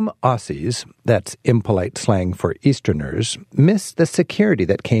 Some Aussies, that's impolite slang for Easterners, miss the security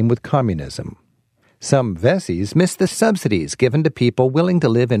that came with communism. Some Westies miss the subsidies given to people willing to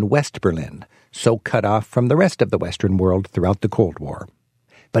live in West Berlin, so cut off from the rest of the Western world throughout the Cold War.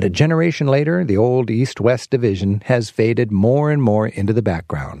 But a generation later, the old East-West division has faded more and more into the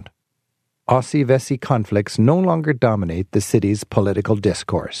background. Aussie-Wessie conflicts no longer dominate the city's political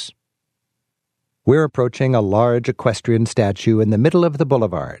discourse. We're approaching a large equestrian statue in the middle of the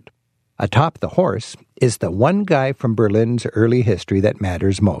boulevard. Atop the horse is the one guy from Berlin's early history that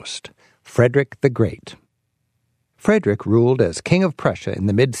matters most, Frederick the Great. Frederick ruled as King of Prussia in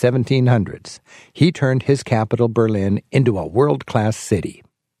the mid-1700s. He turned his capital, Berlin, into a world-class city.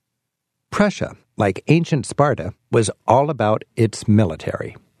 Prussia, like ancient Sparta, was all about its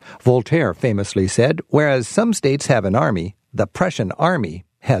military. Voltaire famously said, whereas some states have an army, the Prussian army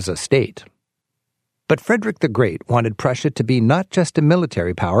has a state. But Frederick the Great wanted Prussia to be not just a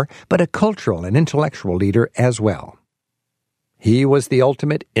military power, but a cultural and intellectual leader as well. He was the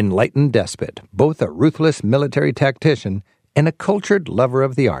ultimate enlightened despot, both a ruthless military tactician and a cultured lover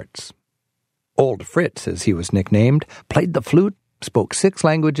of the arts. Old Fritz, as he was nicknamed, played the flute, spoke 6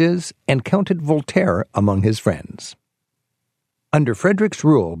 languages, and counted Voltaire among his friends. Under Frederick's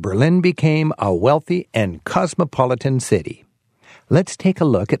rule, Berlin became a wealthy and cosmopolitan city. Let's take a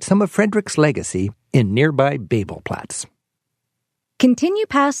look at some of Frederick's legacy in nearby Babelplatz. Continue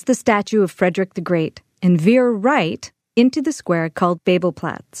past the statue of Frederick the Great and veer right into the square called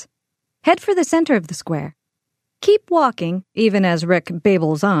Babelplatz. Head for the center of the square. Keep walking, even as Rick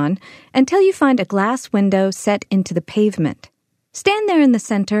babbles on, until you find a glass window set into the pavement. Stand there in the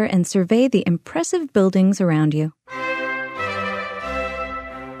center and survey the impressive buildings around you.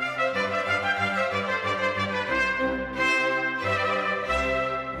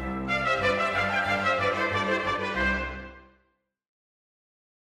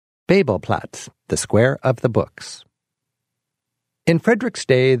 Babelplatz, the square of the books. In Frederick's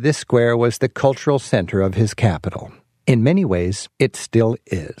day, this square was the cultural center of his capital. In many ways, it still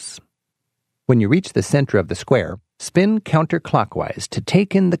is. When you reach the center of the square, spin counterclockwise to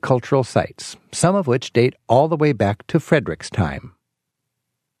take in the cultural sites, some of which date all the way back to Frederick's time.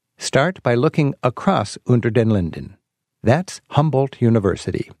 Start by looking across Unter den Linden. That's Humboldt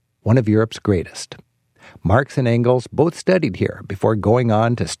University, one of Europe's greatest. Marx and Engels both studied here before going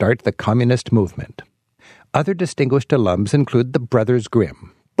on to start the communist movement. Other distinguished alums include the brothers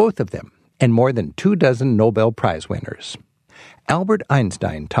Grimm, both of them, and more than 24 Nobel Prize winners. Albert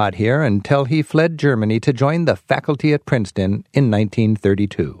Einstein taught here until he fled Germany to join the faculty at Princeton in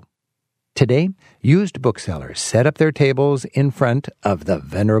 1932. Today, used booksellers set up their tables in front of the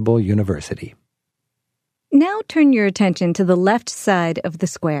venerable university. Now turn your attention to the left side of the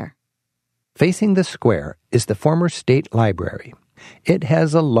square. Facing the square is the former State Library. It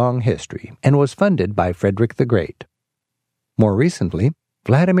has a long history and was funded by Frederick the Great. More recently,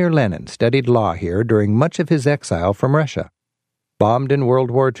 Vladimir Lenin studied law here during much of his exile from Russia. Bombed in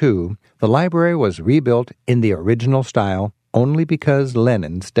World War II, the library was rebuilt in the original style only because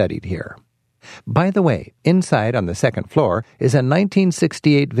Lenin studied here. By the way, inside on the second floor is a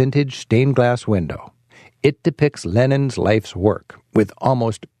 1968 vintage stained glass window. It depicts Lenin's life's work with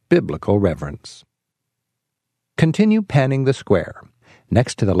almost biblical reverence. Continue panning the square.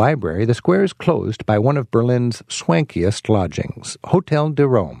 Next to the library, the square is closed by one of Berlin's swankiest lodgings, Hotel de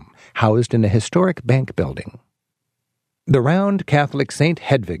Rome, housed in a historic bank building. The round Catholic St.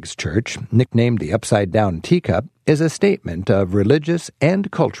 Hedwig's Church, nicknamed the Upside-Down Teacup, is a statement of religious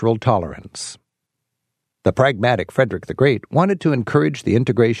and cultural tolerance. The pragmatic Frederick the Great wanted to encourage the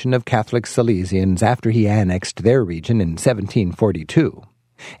integration of Catholic Silesians after he annexed their region in 1742,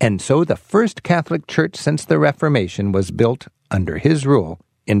 and so the first Catholic church since the Reformation was built under his rule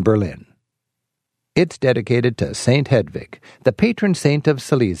in Berlin. It's dedicated to St. Hedwig, the patron saint of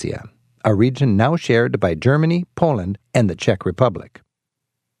Silesia, a region now shared by Germany, Poland, and the Czech Republic.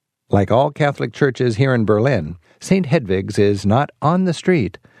 Like all Catholic churches here in Berlin, St. Hedwig's is not on the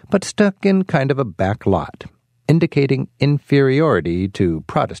street, but stuck in kind of a back lot, indicating inferiority to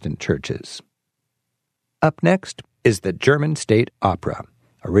Protestant churches. Up next is the German State Opera,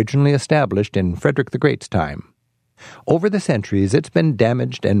 originally established in Frederick the Great's time. Over the centuries, it's been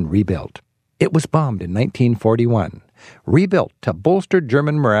damaged and rebuilt. It was bombed in 1941, rebuilt to bolster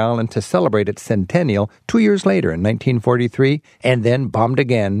German morale and to celebrate its centennial 2 years later in 1943, and then bombed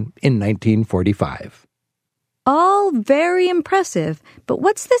again in 1945. All very impressive, but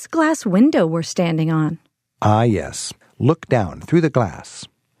what's this glass window we're standing on? Ah, yes. Look down through the glass.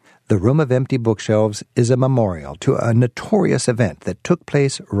 The room of empty bookshelves is a memorial to a notorious event that took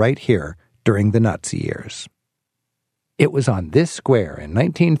place right here during the Nazi years. It was on this square in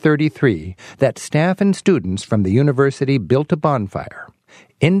 1933 that staff and students from the university built a bonfire.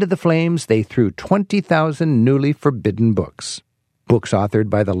 Into the flames they threw 20,000 newly forbidden books. Books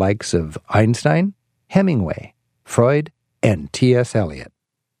authored by the likes of Einstein, Hemingway, Freud, and T.S. Eliot.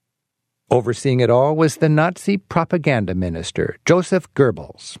 Overseeing it all was the Nazi propaganda minister, Joseph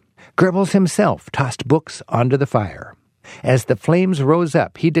Goebbels. Goebbels himself tossed books onto the fire. As the flames rose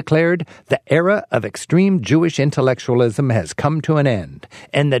up, he declared, "The era of extreme Jewish intellectualism has come to an end,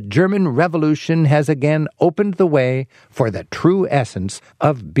 and the German Revolution has again opened the way for the true essence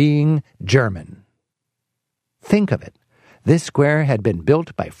of being German." Think of it. This square had been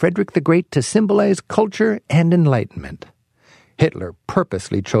built by Frederick the Great to symbolize culture and enlightenment. Hitler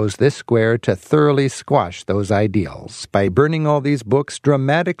purposely chose this square to thoroughly squash those ideals by burning all these books,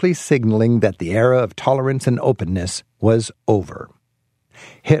 dramatically signaling that the era of tolerance and openness was over.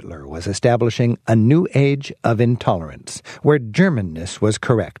 Hitler was establishing a new age of intolerance, where Germanness was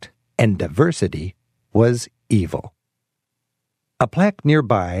correct and diversity was evil. A plaque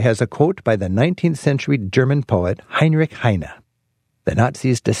nearby has a quote by the 19th century German poet Heinrich Heine. The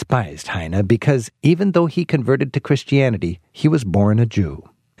Nazis despised Heine because even though he converted to Christianity, he was born a Jew.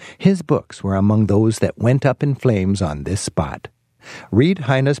 His books were among those that went up in flames on this spot. Read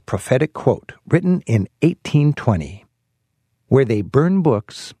Heine's prophetic quote, written in 1820. "Where they burn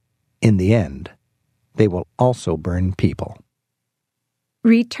books, in the end, they will also burn people."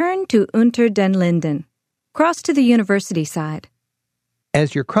 Return to Unter den Linden. Cross to the university side.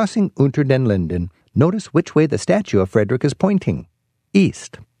 As you're crossing Unter den Linden, notice which way the statue of Frederick is pointing.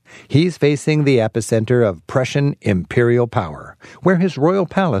 East. He's facing the epicenter of Prussian imperial power, where his royal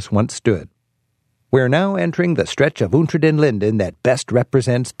palace once stood. We're now entering the stretch of Unter den Linden that best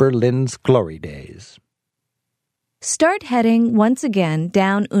represents Berlin's glory days. Start heading once again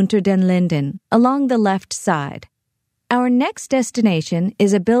down Unter den Linden, along the left side. Our next destination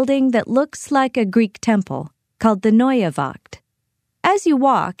is a building that looks like a Greek temple, called the Neue Wacht. As you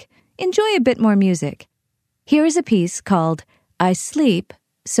walk, enjoy a bit more music. Here is a piece called I Sleep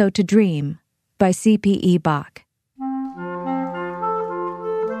So to Dream by C.P.E. Bach.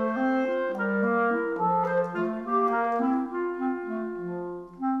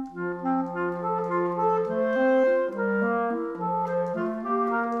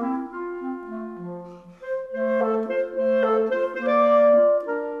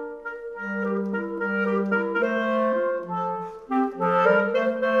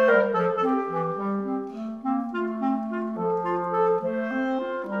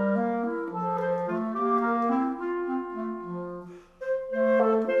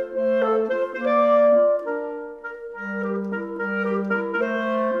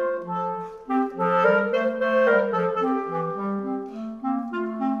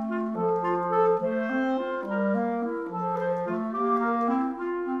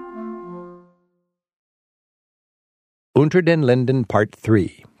 Unter den Linden Part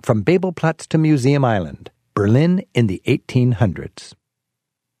 3, From Babelplatz to Museum Island, Berlin in the 1800s.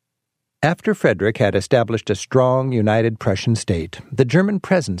 After Frederick had established a strong, united Prussian state, the German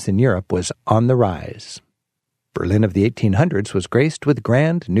presence in Europe was on the rise. Berlin of the 1800s was graced with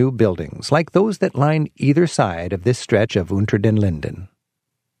grand new buildings, like those that lined either side of this stretch of Unter den Linden.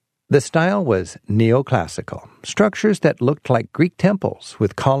 The style was neoclassical, structures that looked like Greek temples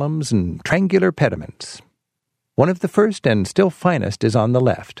with columns and triangular pediments. One of the first and still finest is on the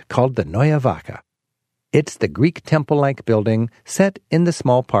left, called the Neue Wache. It's the Greek temple-like building set in the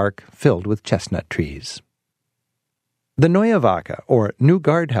small park filled with chestnut trees. The Neue Wache, or New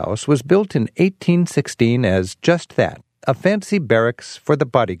Guardhouse, was built in 1816 as just that, a fancy barracks for the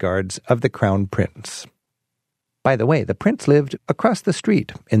bodyguards of the Crown Prince. By the way, the prince lived across the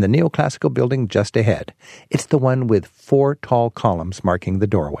street in the neoclassical building just ahead. It's the one with 4 tall columns marking the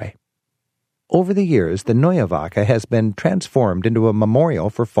doorway. Over the years, the Neue Wache has been transformed into a memorial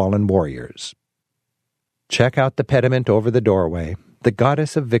for fallen warriors. Check out the pediment over the doorway. The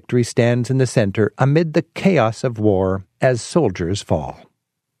goddess of victory stands in the center amid the chaos of war as soldiers fall.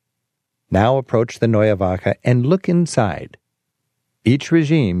 Now approach the Neue Wache and look inside. Each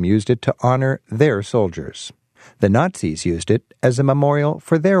regime used it to honor their soldiers. The Nazis used it as a memorial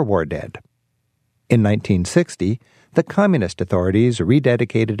for their war dead. In 1960, the communist authorities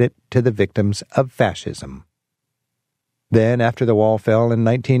rededicated it to the victims of fascism. Then, after the wall fell in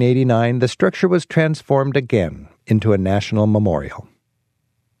 1989, the structure was transformed again into a national memorial.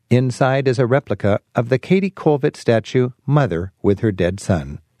 Inside is a replica of the Katie Colvett statue, Mother with her dead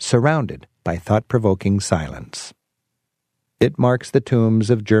son, surrounded by thought-provoking silence. It marks the tombs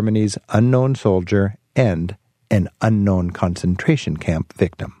of Germany's unknown soldier and an unknown concentration camp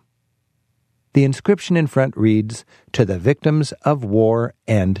victim. The inscription in front reads, "To the victims of war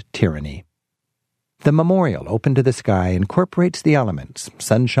and tyranny." The memorial, open to the sky, incorporates the elements,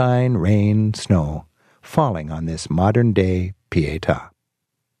 sunshine, rain, snow, falling on this modern-day Pietà.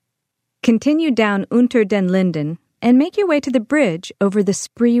 Continue down Unter den Linden and make your way to the bridge over the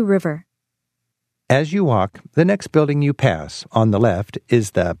Spree River. As you walk, the next building you pass, on the left,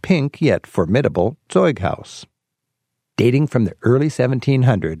 is the pink yet formidable Zeughaus. Dating from the early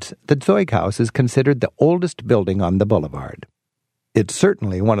 1700s, the Zeughaus is considered the oldest building on the boulevard. It's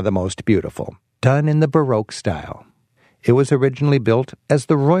certainly one of the most beautiful, done in the Baroque style. It was originally built as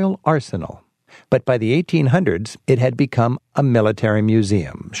the Royal Arsenal, but by the 1800s it had become a military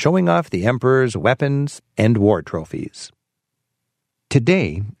museum, showing off the emperor's weapons and war trophies.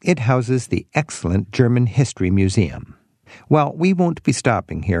 Today, it houses the excellent German History Museum. While we won't be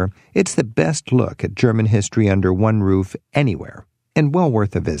stopping here, it's the best look at German history under one roof anywhere, and well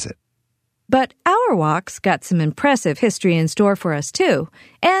worth a visit. But our walk's got some impressive history in store for us, too,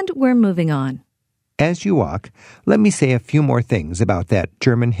 and we're moving on. As you walk, let me say a few more things about that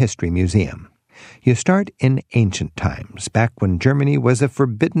German History Museum. You start in ancient times, back when Germany was a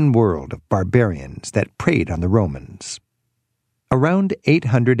forbidden world of barbarians that preyed on the Romans. Around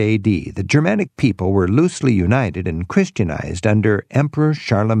 800 A.D., the Germanic people were loosely united and Christianized under Emperor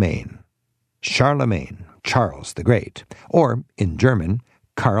Charlemagne. Charlemagne, Charles the Great, or, in German,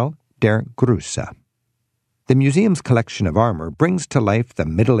 Karl der Große. The museum's collection of armor brings to life the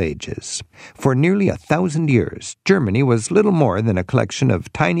Middle Ages. For nearly 1,000 years, Germany was little more than a collection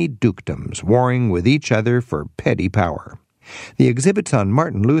of tiny dukedoms warring with each other for petty power. The exhibits on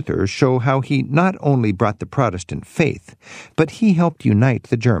Martin Luther show how he not only brought the Protestant faith, but he helped unite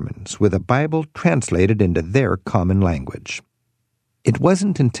the Germans with a Bible translated into their common language. It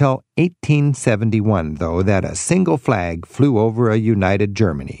wasn't until 1871, though, that a single flag flew over a united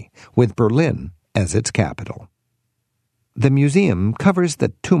Germany, with Berlin as its capital. The museum covers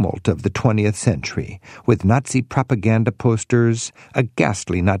the tumult of the 20th century, with Nazi propaganda posters, a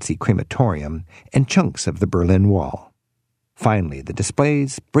ghastly Nazi crematorium, and chunks of the Berlin Wall. Finally, the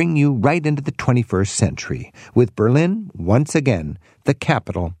displays bring you right into the 21st century, with Berlin, once again, the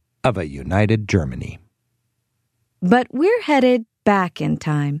capital of a united Germany. But we're headed back in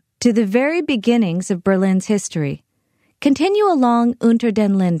time, to the very beginnings of Berlin's history. Continue along Unter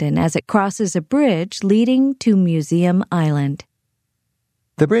den Linden as it crosses a bridge leading to Museum Island.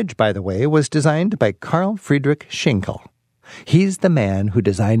 The bridge, by the way, was designed by Carl Friedrich Schinkel. He's the man who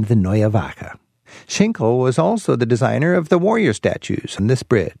designed the Neue Wache. Schinkel was also the designer of the warrior statues on this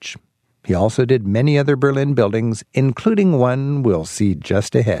bridge. He also did many other Berlin buildings, including one we'll see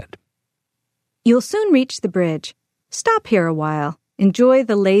just ahead. You'll soon reach the bridge. Stop here a while. Enjoy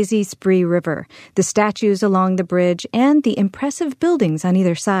the lazy Spree River, the statues along the bridge, and the impressive buildings on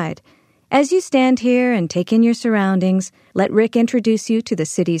either side. As you stand here and take in your surroundings, let Rick introduce you to the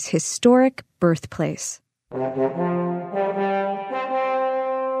city's historic birthplace.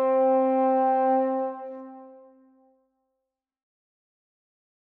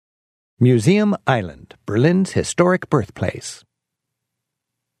 Museum Island, Berlin's historic birthplace.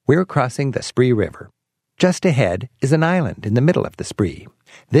 We're crossing the Spree River. Just ahead is an island in the middle of the Spree.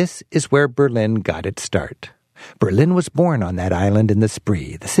 This is where Berlin got its start. Berlin was born on that island in the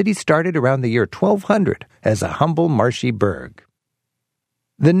Spree. The city started around the year 1200 as a humble marshy burg.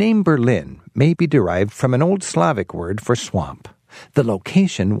 The name Berlin may be derived from an old Slavic word for swamp. The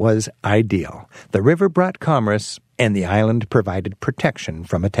location was ideal. The river brought commerce, and the island provided protection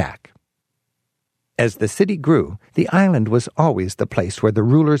from attack. As the city grew, the island was always the place where the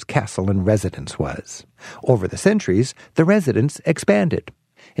ruler's castle and residence was. Over the centuries, the residence expanded.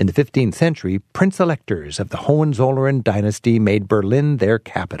 In the 15th century, prince-electors of the Hohenzollern dynasty made Berlin their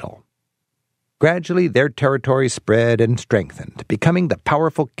capital. Gradually, their territory spread and strengthened, becoming the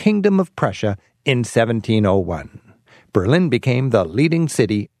powerful Kingdom of Prussia in 1701. Berlin became the leading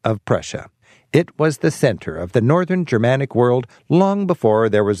city of Prussia. It was the center of the northern Germanic world long before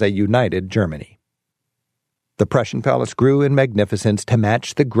there was a united Germany. The Prussian palace grew in magnificence to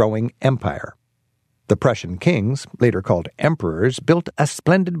match the growing empire. The Prussian kings, later called emperors, built a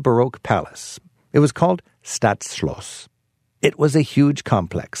splendid Baroque palace. It was called Staatsschloss. It was a huge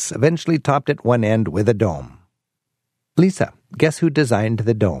complex, eventually topped at one end with a dome. Lisa, guess who designed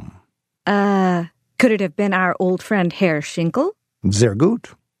the dome? Could it have been our old friend Herr Schinkel? Sehr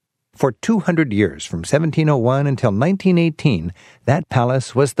gut. For 200 years, from 1701 until 1918, that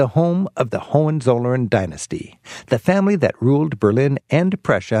palace was the home of the Hohenzollern dynasty, the family that ruled Berlin and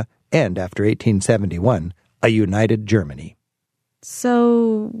Prussia, and after 1871, a united Germany.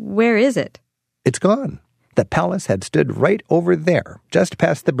 So, where is it? It's gone. The palace had stood right over there, just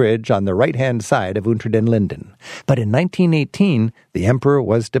past the bridge on the right-hand side of Unter den Linden. But in 1918, the emperor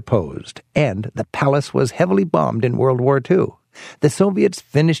was deposed, and the palace was heavily bombed in World War II. The Soviets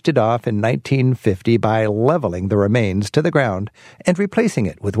finished it off in 1950 by leveling the remains to the ground and replacing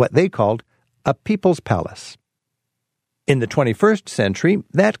it with what they called a people's palace. In the 21st century,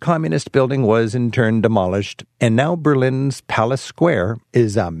 that communist building was in turn demolished, and now Berlin's Palace Square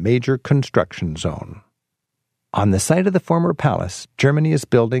is a major construction zone. On the site of the former palace, Germany is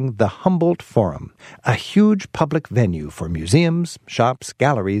building the Humboldt Forum, a huge public venue for museums, shops,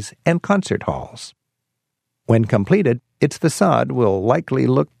 galleries, and concert halls. When completed, its facade will likely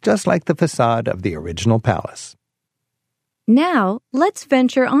look just like the facade of the original palace. Now, let's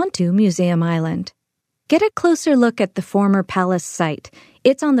venture onto Museum Island. Get a closer look at the former palace site.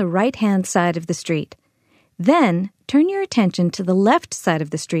 It's on the right-hand side of the street. Then, turn your attention to the left side of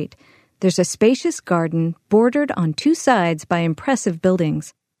the street. There's a spacious garden bordered on two sides by impressive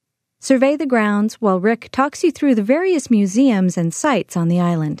buildings. Survey the grounds while Rick talks you through the various museums and sites on the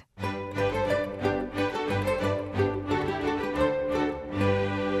island.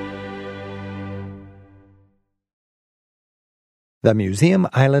 The Museum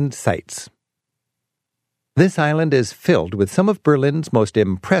Island sites. This island is filled with some of Berlin's most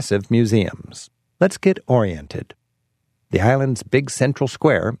impressive museums. Let's get oriented. The island's big central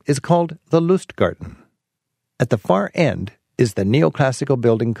square is called the Lustgarten. At the far end is the neoclassical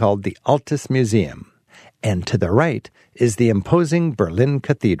building called the Altes Museum, and to the right is the imposing Berlin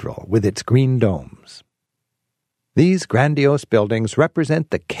Cathedral with its green domes. These grandiose buildings represent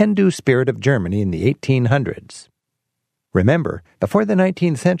the can-do spirit of Germany in the 1800s. Remember, before the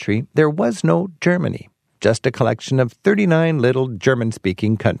 19th century, there was no Germany, just a collection of 39 little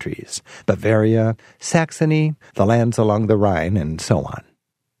German-speaking countries, Bavaria, Saxony, the lands along the Rhine, and so on.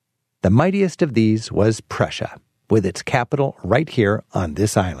 The mightiest of these was Prussia, with its capital right here on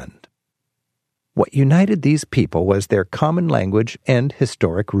this island. What united these people was their common language and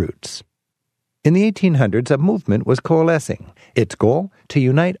historic roots. In the 1800s, a movement was coalescing. Its goal, to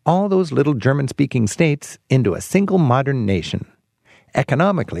unite all those little German-speaking states into a single modern nation.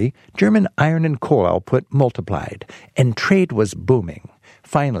 Economically, German iron and coal output multiplied, and trade was booming.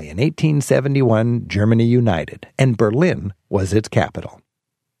 Finally, in 1871, Germany united, and Berlin was its capital.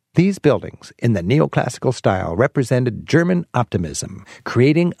 These buildings, in the neoclassical style, represented German optimism,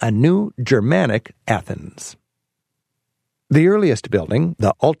 creating a new Germanic Athens. The earliest building,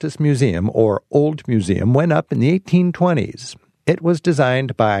 the Altes Museum, or Old Museum, went up in the 1820s. It was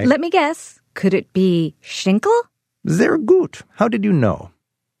designed by... Let me guess. Could it be Schinkel? Sehr gut. How did you know?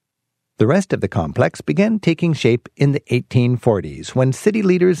 The rest of the complex began taking shape in the 1840s, when city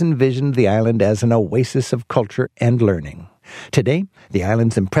leaders envisioned the island as an oasis of culture and learning. Today, the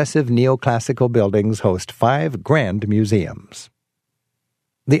island's impressive neoclassical buildings host 5 grand museums.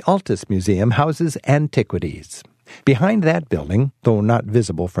 The Altes Museum houses antiquities. Behind that building, though not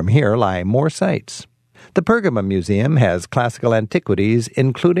visible from here, lie more sites. The Pergamum Museum has classical antiquities,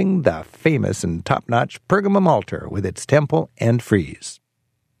 including the famous and top-notch Pergamum altar with its temple and frieze.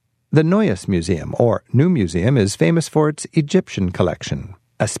 The Neues Museum, or New Museum, is famous for its Egyptian collection,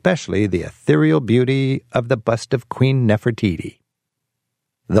 especially the ethereal beauty of the bust of Queen Nefertiti.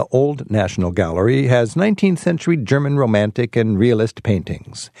 The Old National Gallery has 19th century German Romantic and Realist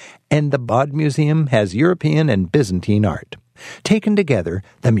paintings, and the Bode Museum has European and Byzantine art. Taken together,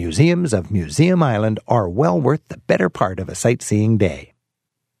 the museums of Museum Island are well worth the better part of a sightseeing day.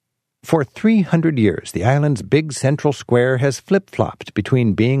 For 300 years, the island's big central square has flip-flopped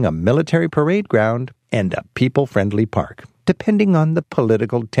between being a military parade ground and a people-friendly park, depending on the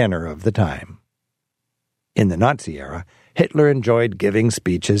political tenor of the time. In the Nazi era, Hitler enjoyed giving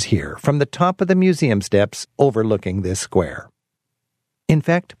speeches here from the top of the museum steps overlooking this square. In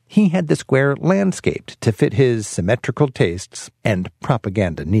fact, he had the square landscaped to fit his symmetrical tastes and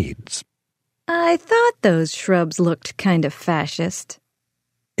propaganda needs. I thought those shrubs looked kind of fascist.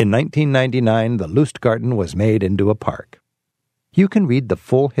 In 1999, the Lustgarten was made into a park. You can read the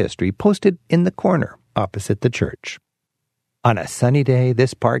full history posted in the corner opposite the church. On a sunny day,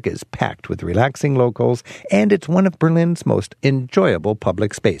 this park is packed with relaxing locals, and it's one of Berlin's most enjoyable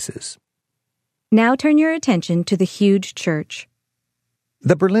public spaces. Now turn your attention to the huge church.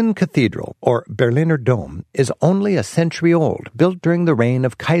 The Berlin Cathedral, or Berliner Dom, is only a century old, built during the reign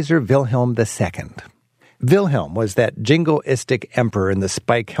of Kaiser Wilhelm II. Wilhelm was that jingoistic emperor in the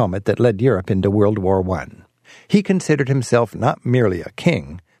spike helmet that led Europe into World War I. He considered himself not merely a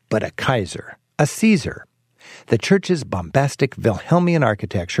king, but a Kaiser, a Caesar. The church's bombastic Wilhelmian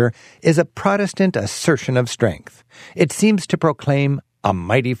architecture is a Protestant assertion of strength. It seems to proclaim, "A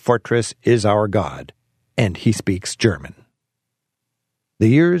mighty fortress is our God," and he speaks German. The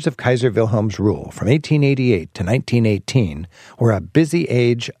years of Kaiser Wilhelm's rule from 1888 to 1918 were a busy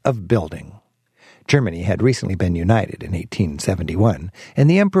age of building. Germany had recently been united in 1871, and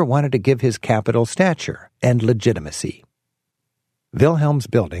the emperor wanted to give his capital stature and legitimacy. Wilhelm's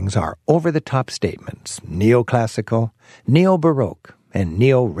buildings are over-the-top statements, neoclassical, neo-baroque, and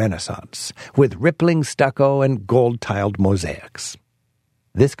neo-Renaissance, with rippling stucco and gold-tiled mosaics.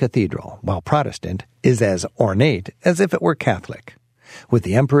 This cathedral, while Protestant, is as ornate as if it were Catholic. With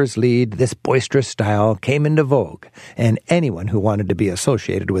the emperor's lead, this boisterous style came into vogue, and anyone who wanted to be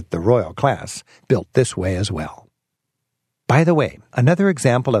associated with the royal class built this way as well. By the way, another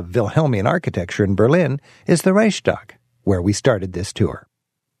example of Wilhelmian architecture in Berlin is the Reichstag, where we started this tour.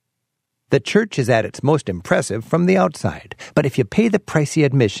 The church is at its most impressive from the outside, but if you pay the pricey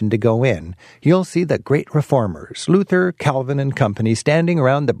admission to go in, you'll see the great reformers, Luther, Calvin, and company, standing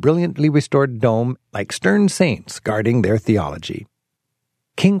around the brilliantly restored dome like stern saints guarding their theology.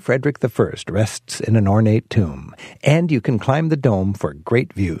 King Frederick I rests in an ornate tomb, and you can climb the dome for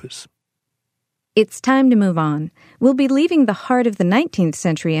great views. It's time to move on. We'll be leaving the heart of the 19th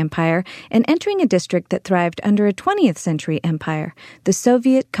century empire and entering a district that thrived under a 20th century empire, the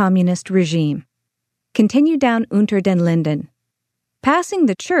Soviet communist regime. Continue down Unter den Linden. Passing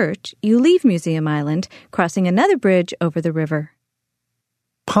the church, you leave Museum Island, crossing another bridge over the river.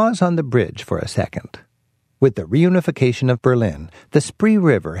 Pause on the bridge for a second. With the reunification of Berlin, the Spree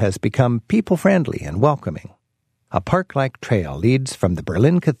River has become people-friendly and welcoming. A park-like trail leads from the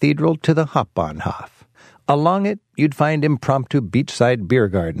Berlin Cathedral to the Hauptbahnhof. Along it, you'd find impromptu beachside beer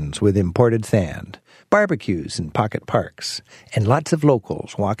gardens with imported sand, barbecues in pocket parks, and lots of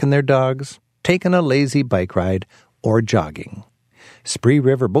locals walking their dogs, taking a lazy bike ride, or jogging. Spree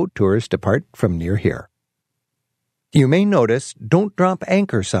River boat tours depart from near here. You may notice "Don't Drop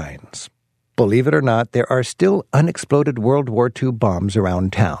Anchor" signs. Believe it or not, there are still unexploded World War II bombs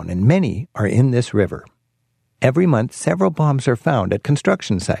around town, and many are in this river. Every month, several bombs are found at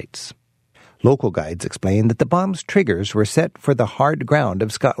construction sites. Local guides explain that the bombs' triggers were set for the hard ground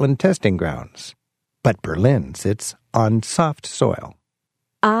of Scotland testing grounds. But Berlin sits on soft soil.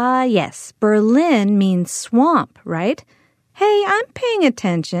 Ah, yes, Berlin means swamp, right? Hey, I'm paying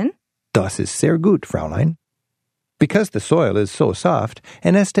attention. Das ist sehr gut, Fräulein. Because the soil is so soft,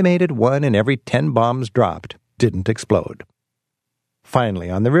 an estimated 1 in every 10 bombs dropped didn't explode. Finally,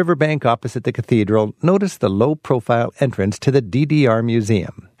 on the riverbank opposite the cathedral, notice the low-profile entrance to the DDR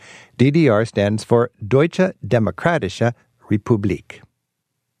Museum. DDR stands for Deutsche Demokratische Republik.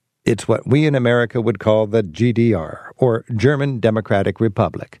 It's what we in America would call the GDR, or German Democratic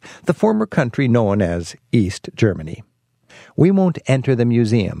Republic, the former country known as East Germany. We won't enter the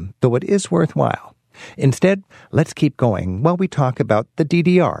museum, though it is worthwhile. Instead, let's keep going while we talk about the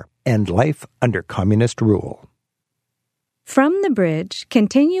DDR and life under communist rule. From the bridge,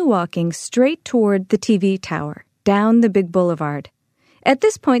 continue walking straight toward the TV tower, down the big boulevard. At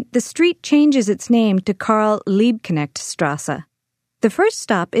this point, the street changes its name to Karl-Liebknecht-Straße. The first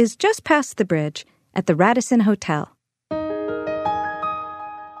stop is just past the bridge at the Radisson Hotel.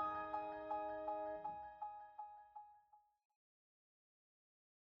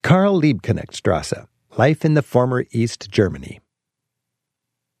 Karl-Liebknecht-Straße, Life in the Former East Germany.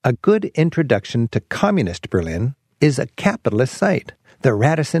 A good introduction to communist Berlin is a capitalist site, the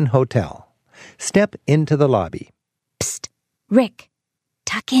Radisson Hotel. Step into the lobby. Psst, Rick,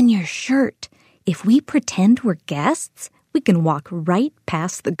 tuck in your shirt. If we pretend we're guests, we can walk right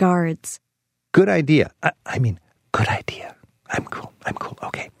past the guards. Good idea. Good idea. I'm cool.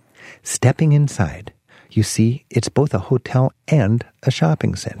 Okay. Stepping inside, you see it's both a hotel and a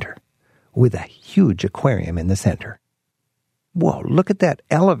shopping center, with a huge aquarium in the center. Whoa, look at that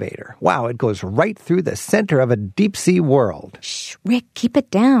elevator. Wow, it goes right through the center of a deep-sea world. Shh, Rick, keep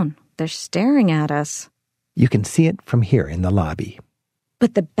it down. They're staring at us. You can see it from here in the lobby.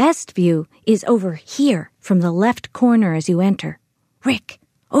 But the best view is over here from the left corner as you enter. Rick,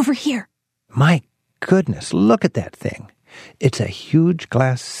 over here. My goodness, look at that thing. It's a huge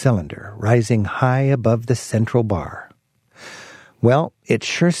glass cylinder rising high above the central bar. Well, it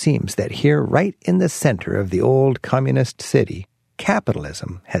sure seems that here, right in the center of the old communist city,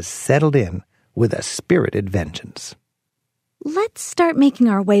 capitalism has settled in with a spirited vengeance. Let's start making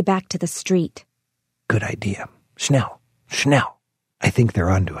our way back to the street. Good idea. Schnell. I think they're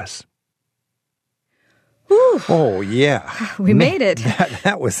onto us. Whew. Oh, yeah. We made it.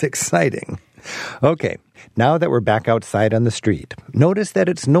 That was exciting. Okay, now that we're back outside on the street, notice that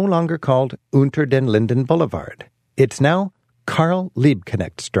it's no longer called Unter den Linden Boulevard. It's now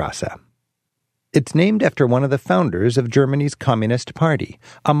Karl-Liebknecht-Straße. It's named after one of the founders of Germany's Communist Party,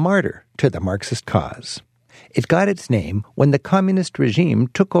 a martyr to the Marxist cause. It got its name when the communist regime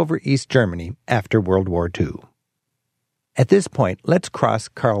took over East Germany after World War II. At this point, let's cross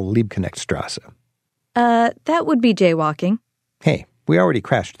Karl-Liebknecht-Straße. That would be jaywalking. Hey, we already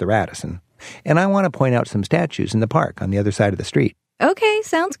crashed the Radisson, and I want to point out some statues in the park on the other side of the street. Okay,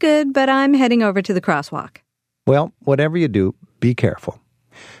 sounds good, but I'm heading over to the crosswalk. Well, whatever you do, be careful.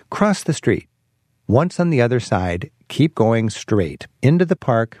 Cross the street. Once on the other side, keep going straight into the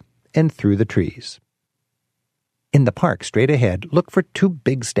park and through the trees. In the park straight ahead, look for two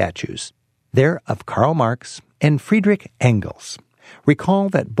big statues. They're of Karl Marx and Friedrich Engels. Recall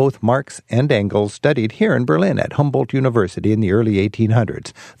that both Marx and Engels studied here in Berlin at Humboldt University in the early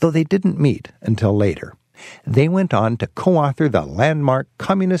 1800s, though they didn't meet until later. They went on to co-author the landmark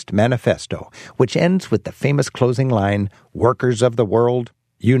Communist Manifesto, which ends with the famous closing line, "Workers of the world,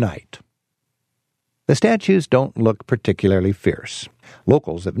 unite." The statues don't look particularly fierce.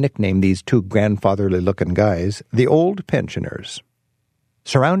 Locals have nicknamed these two grandfatherly-looking guys the Old Pensioners.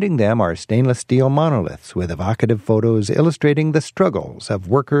 Surrounding them are stainless steel monoliths with evocative photos illustrating the struggles of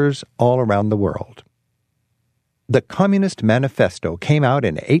workers all around the world. The Communist Manifesto came out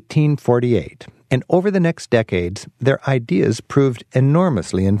in 1848, and over the next decades, their ideas proved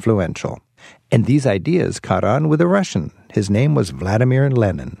enormously influential. And these ideas caught on with a Russian. His name was Vladimir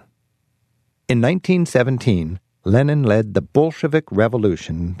Lenin. In 1917, Lenin led the Bolshevik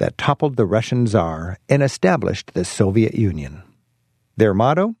Revolution that toppled the Russian Tsar and established the Soviet Union. Their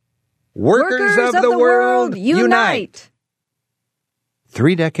motto? Workers of the world, unite!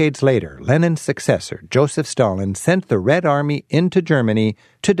 3 decades later, Lenin's successor, Joseph Stalin, sent the Red Army into Germany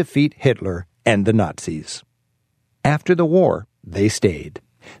to defeat Hitler and the Nazis. After the war, they stayed.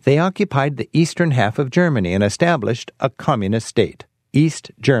 They occupied the eastern half of Germany and established a communist state,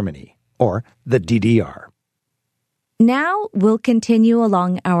 East Germany, or the DDR. Now we'll continue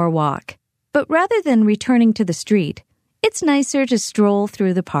along our walk. But rather than returning to the street, it's nicer to stroll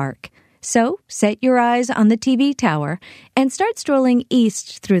through the park. So set your eyes on the TV tower and start strolling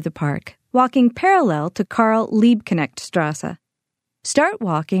east through the park, walking parallel to Karl-Liebknecht-Straße. Start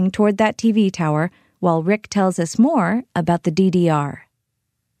walking toward that TV tower while Rick tells us more about the DDR.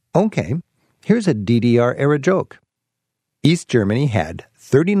 Okay, here's a DDR-era joke. East Germany had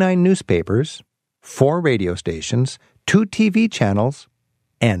 39 newspapers, 4 radio stations, 2 TV channels,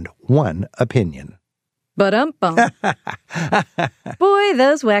 and 1 opinion. Ba-dum-bum. Boy,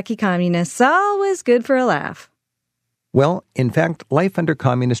 those wacky communists, always good for a laugh. Well, in fact, life under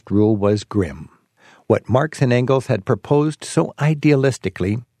communist rule was grim. What Marx and Engels had proposed so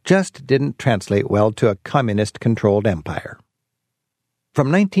idealistically just didn't translate well to a communist-controlled empire. From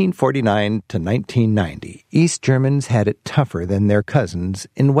 1949 to 1990, East Germans had it tougher than their cousins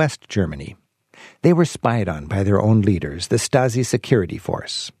in West Germany. They were spied on by their own leaders, the Stasi security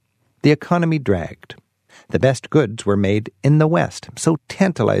force. The economy dragged. The best goods were made in the West, so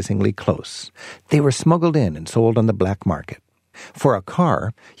tantalizingly close. They were smuggled in and sold on the black market. For a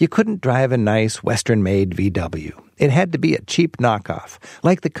car, you couldn't drive a nice Western-made VW. It had to be a cheap knockoff,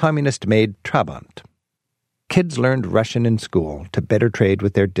 like the communist-made Trabant. Kids learned Russian in school to better trade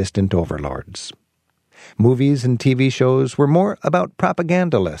with their distant overlords. Movies and TV shows were more about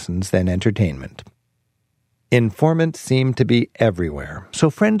propaganda lessons than entertainment. Informants seemed to be everywhere, so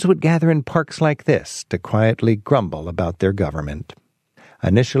friends would gather in parks like this to quietly grumble about their government.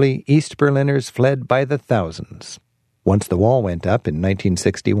 Initially, East Berliners fled by the thousands. Once the wall went up in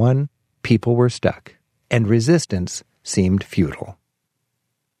 1961, people were stuck, and resistance seemed futile.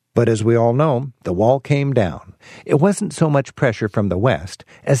 But as we all know, the wall came down. It wasn't so much pressure from the West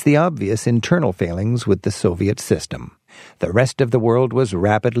as the obvious internal failings with the Soviet system. The rest of the world was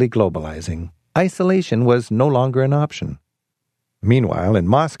rapidly globalizing. Isolation was no longer an option. Meanwhile, in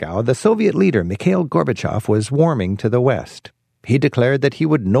Moscow, the Soviet leader Mikhail Gorbachev was warming to the West. He declared that he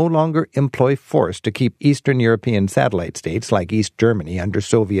would no longer employ force to keep Eastern European satellite states like East Germany under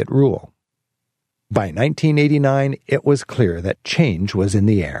Soviet rule. By 1989, it was clear that change was in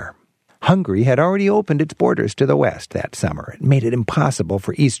the air. Hungary had already opened its borders to the West that summer. It made it impossible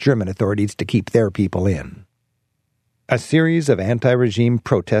for East German authorities to keep their people in. A series of anti-regime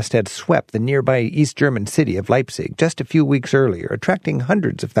protests had swept the nearby East German city of Leipzig just a few weeks earlier, attracting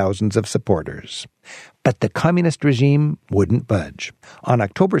hundreds of thousands of supporters. But the communist regime wouldn't budge. On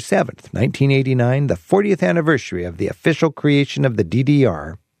October 7th, 1989, the 40th anniversary of the official creation of the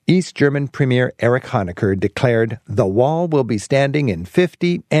DDR, East German Premier Erich Honecker declared, "The wall will be standing in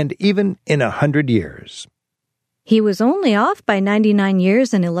 50 and even in 100 years." He was only off by 99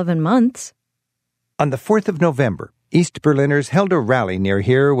 years and 11 months. On the 4th of November, East Berliners held a rally near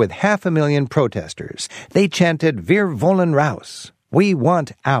here with 500,000 protesters. They chanted, "Wir wollen raus," "We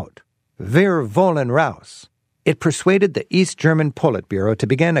want out," "Wir wollen raus." It persuaded the East German Politburo to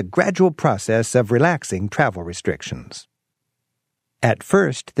begin a gradual process of relaxing travel restrictions. At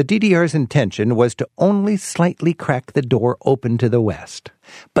first, the DDR's intention was to only slightly crack the door open to the West.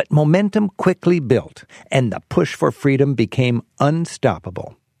 But momentum quickly built, and the push for freedom became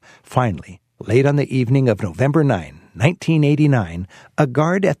unstoppable. Finally, late on the evening of November 9, 1989, a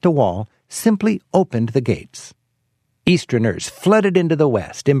guard at the wall simply opened the gates. Easterners flooded into the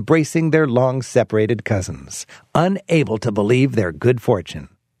West, embracing their long-separated cousins, unable to believe their good fortune.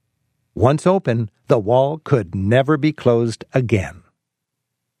 Once open, the wall could never be closed again.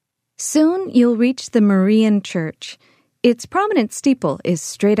 Soon you'll reach the Marian Church. Its prominent steeple is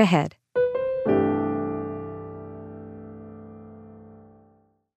straight ahead.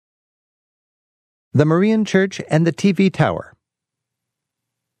 The Marian Church and the TV Tower.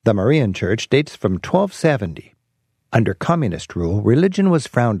 The Marian Church dates from 1270. Under communist rule, religion was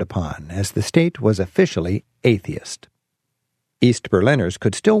frowned upon, as the state was officially atheist. East Berliners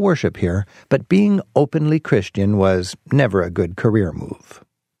could still worship here, but being openly Christian was never a good career move.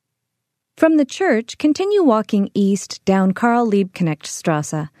 From the church, continue walking east down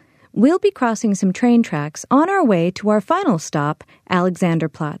Karl-Liebknecht-Strasse. We'll be crossing some train tracks on our way to our final stop,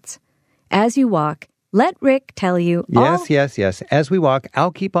 Alexanderplatz. As you walk, let Rick tell you Yes. As we walk,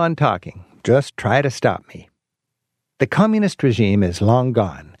 I'll keep on talking. Just try to stop me. The communist regime is long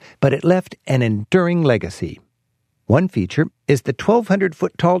gone, but it left an enduring legacy. One feature is the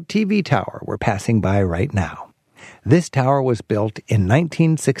 1,200-foot-tall TV tower we're passing by right now. This tower was built in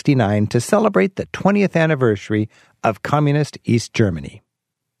 1969 to celebrate the 20th anniversary of communist East Germany.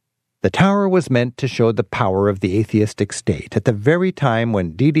 The tower was meant to show the power of the atheistic state at the very time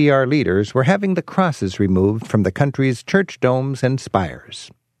when DDR leaders were having the crosses removed from the country's church domes and spires.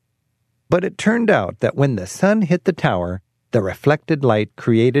 But it turned out that when the sun hit the tower, the reflected light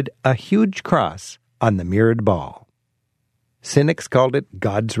created a huge cross on the mirrored ball. Cynics called it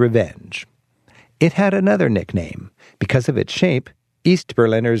God's revenge. It had another nickname. Because of its shape, East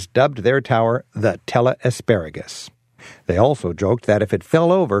Berliners dubbed their tower the Tele Asparagus. They also joked that if it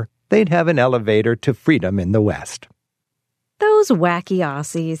fell over, they'd have an elevator to freedom in the West. Those wacky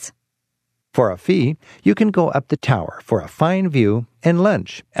Aussies. For a fee, you can go up the tower for a fine view and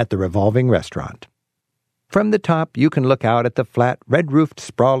lunch at the revolving restaurant. From the top, you can look out at the flat, red-roofed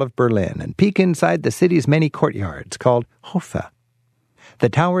sprawl of Berlin and peek inside the city's many courtyards called Hofe. The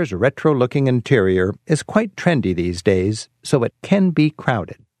tower's retro-looking interior is quite trendy these days, so it can be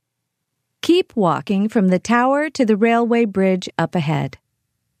crowded. Keep walking from the tower to the railway bridge up ahead.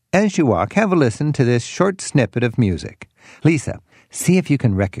 As you walk, have a listen to this short snippet of music. Lisa, see if you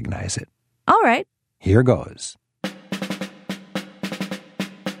can recognize it. All right. Here goes.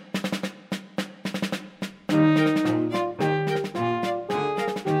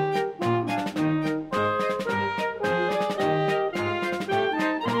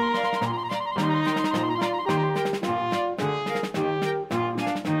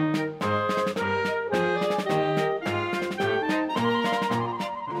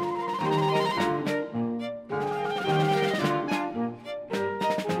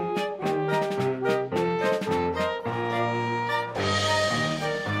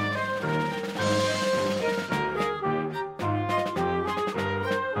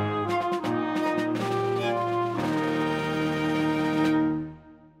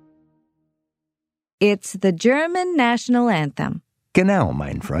 It's the German national anthem. Genau,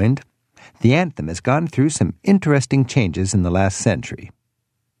 mein Freund. The anthem has gone through some interesting changes in the last century.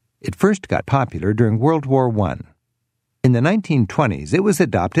 It first got popular during World War I. In the 1920s, it was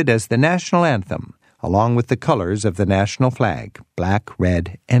adopted as the national anthem, along with the colors of the national flag, black,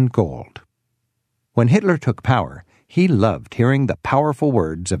 red, and gold. When Hitler took power, he loved hearing the powerful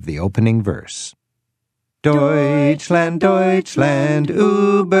words of the opening verse. Deutschland, Deutschland,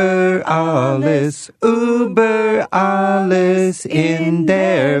 über alles in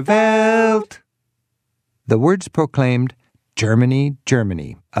der Welt. The words proclaimed, Germany,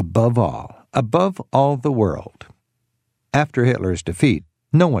 Germany, above all the world. After Hitler's defeat,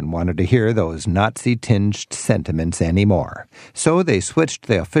 no one wanted to hear those Nazi-tinged sentiments anymore, so they switched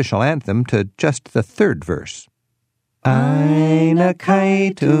the official anthem to just the third verse.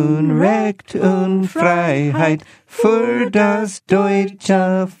 Einigkeit und Recht und Freiheit für das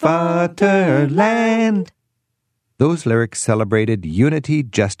deutsche Vaterland. Those lyrics celebrated unity,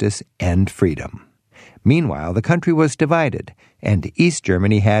 justice, and freedom. Meanwhile, the country was divided, and East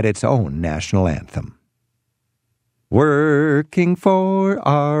Germany had its own national anthem. Working for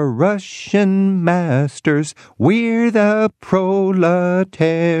our Russian masters, we're the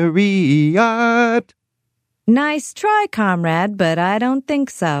proletariat. Nice try, comrade, but I don't think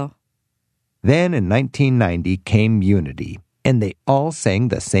so. Then in 1990 came unity, and they all sang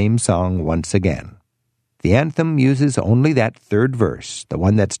the same song once again. The anthem uses only that third verse, the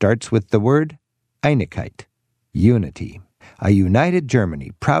one that starts with the word Einigkeit, unity. A united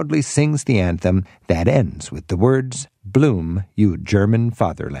Germany proudly sings the anthem that ends with the words, Bloom, you German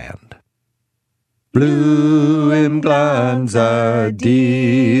Fatherland. Blue im Glanze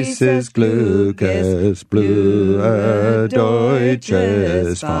dieses Glückes, blühe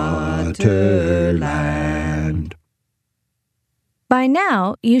deutsches Vaterland. By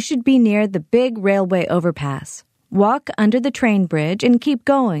now, you should be near the big railway overpass. Walk under the train bridge and keep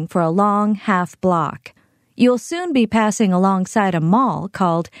going for a long half block. You'll soon be passing alongside a mall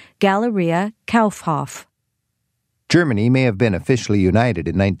called Galeria Kaufhof. Germany may have been officially united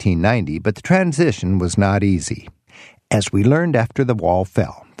in 1990, but the transition was not easy. As we learned after the wall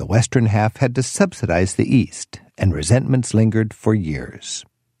fell, the western half had to subsidize the east, and resentments lingered for years.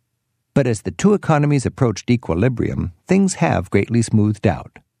 But as the two economies approached equilibrium, things have greatly smoothed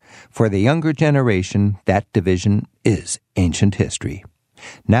out. For the younger generation, that division is ancient history.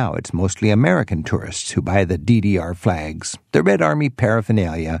 Now it's mostly American tourists who buy the DDR flags, the Red Army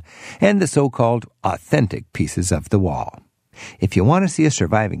paraphernalia, and the so-called authentic pieces of the wall. If you want to see a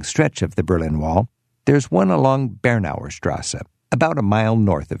surviving stretch of the Berlin Wall, there's one along Bernauer Strasse, about a mile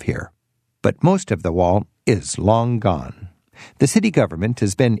north of here. But most of the wall is long gone. The city government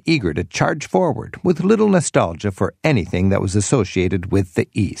has been eager to charge forward with little nostalgia for anything that was associated with the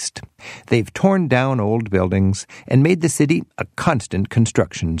East. They've torn down old buildings and made the city a constant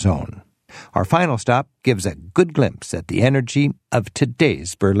construction zone. Our final stop gives a good glimpse at the energy of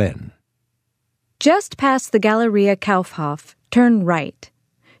today's Berlin. Just past the Galeria Kaufhof, turn right.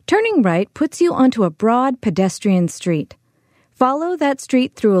 Turning right puts you onto a broad pedestrian street. Follow that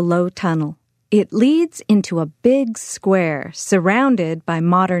street through a low tunnel. It leads into a big square surrounded by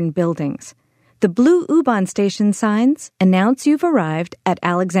modern buildings. The blue U-Bahn station signs announce you've arrived at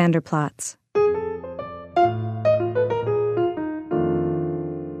Alexanderplatz.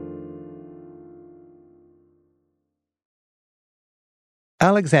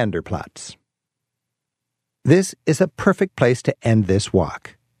 Alexanderplatz. This is a perfect place to end this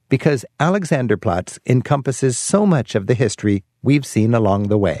walk, because Alexanderplatz encompasses so much of the history we've seen along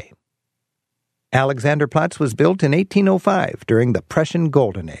the way. Alexanderplatz was built in 1805 during the Prussian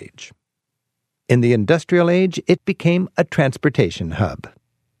Golden Age. In the Industrial Age, it became a transportation hub.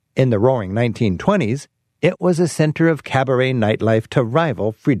 In the roaring 1920s, it was a center of cabaret nightlife to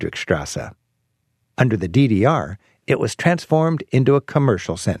rival Friedrichstrasse. Under the DDR, it was transformed into a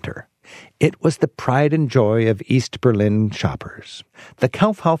commercial center. It was the pride and joy of East Berlin shoppers. The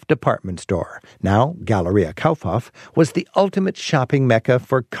Kaufhof department store, now Galeria Kaufhof, was the ultimate shopping mecca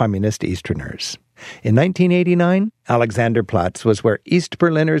for communist Easterners. In 1989, Alexanderplatz was where East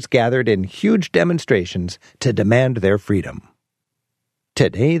Berliners gathered in huge demonstrations to demand their freedom.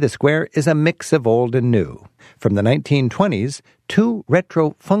 Today, the square is a mix of old and new. From the 1920s, two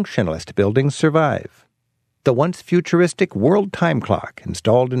retro functionalist buildings survive. The once futuristic World Time Clock,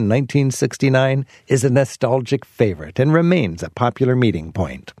 installed in 1969, is a nostalgic favorite and remains a popular meeting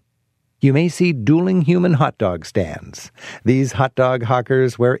point. You may see dueling human hot dog stands. These hot dog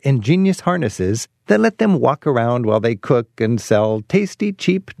hawkers wear ingenious harnesses that let them walk around while they cook and sell tasty,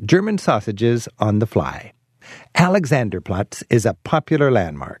 cheap German sausages on the fly. Alexanderplatz is a popular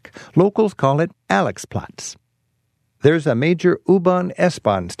landmark. Locals call it Alexplatz. There's a major U-Bahn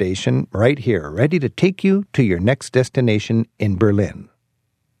S-Bahn station right here, ready to take you to your next destination in Berlin.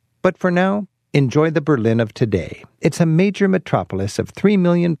 But for now, enjoy the Berlin of today. It's a major metropolis of 3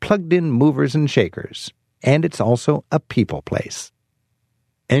 million plugged-in movers and shakers. And it's also a people place.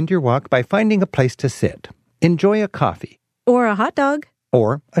 End your walk by finding a place to sit. Enjoy a coffee. Or a hot dog.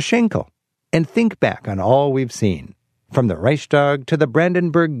 Or a schenkel. And think back on all we've seen. From the Reichstag to the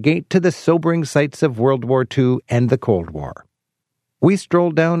Brandenburg Gate to the sobering sights of World War II and the Cold War. We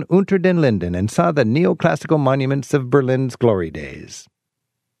strolled down Unter den Linden and saw the neoclassical monuments of Berlin's glory days.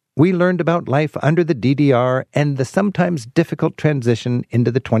 We learned about life under the DDR and the sometimes difficult transition into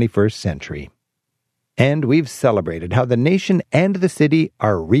the 21st century. And we've celebrated how the nation and the city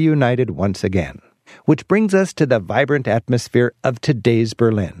are reunited once again. Which brings us to the vibrant atmosphere of today's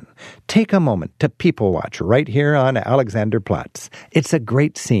Berlin. Take a moment to people watch right here on Alexanderplatz. It's a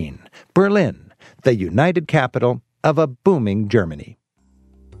great scene. Berlin, the united capital of a booming Germany.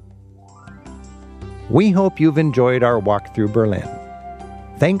 We hope you've enjoyed our walk through Berlin.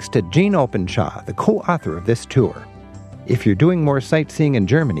 Thanks to Jean Openshaw, the co-author of this tour. If you're doing more sightseeing in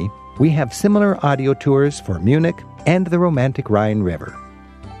Germany, we have similar audio tours for Munich and the romantic Rhine River.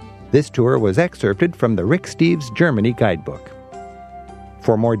 This tour was excerpted from the Rick Steves Germany guidebook.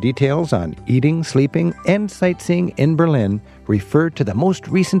 For more details on eating, sleeping, and sightseeing in Berlin, refer to the most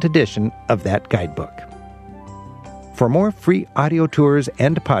recent edition of that guidebook. For more free audio tours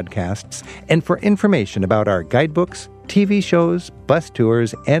and podcasts, and for information about our guidebooks, TV shows, bus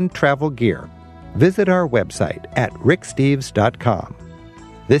tours, and travel gear, visit our website at ricksteves.com.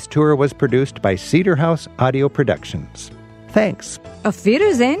 This tour was produced by Cedar House Audio Productions. Thanks. Auf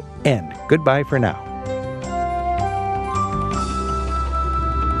Wiedersehen. And goodbye for now.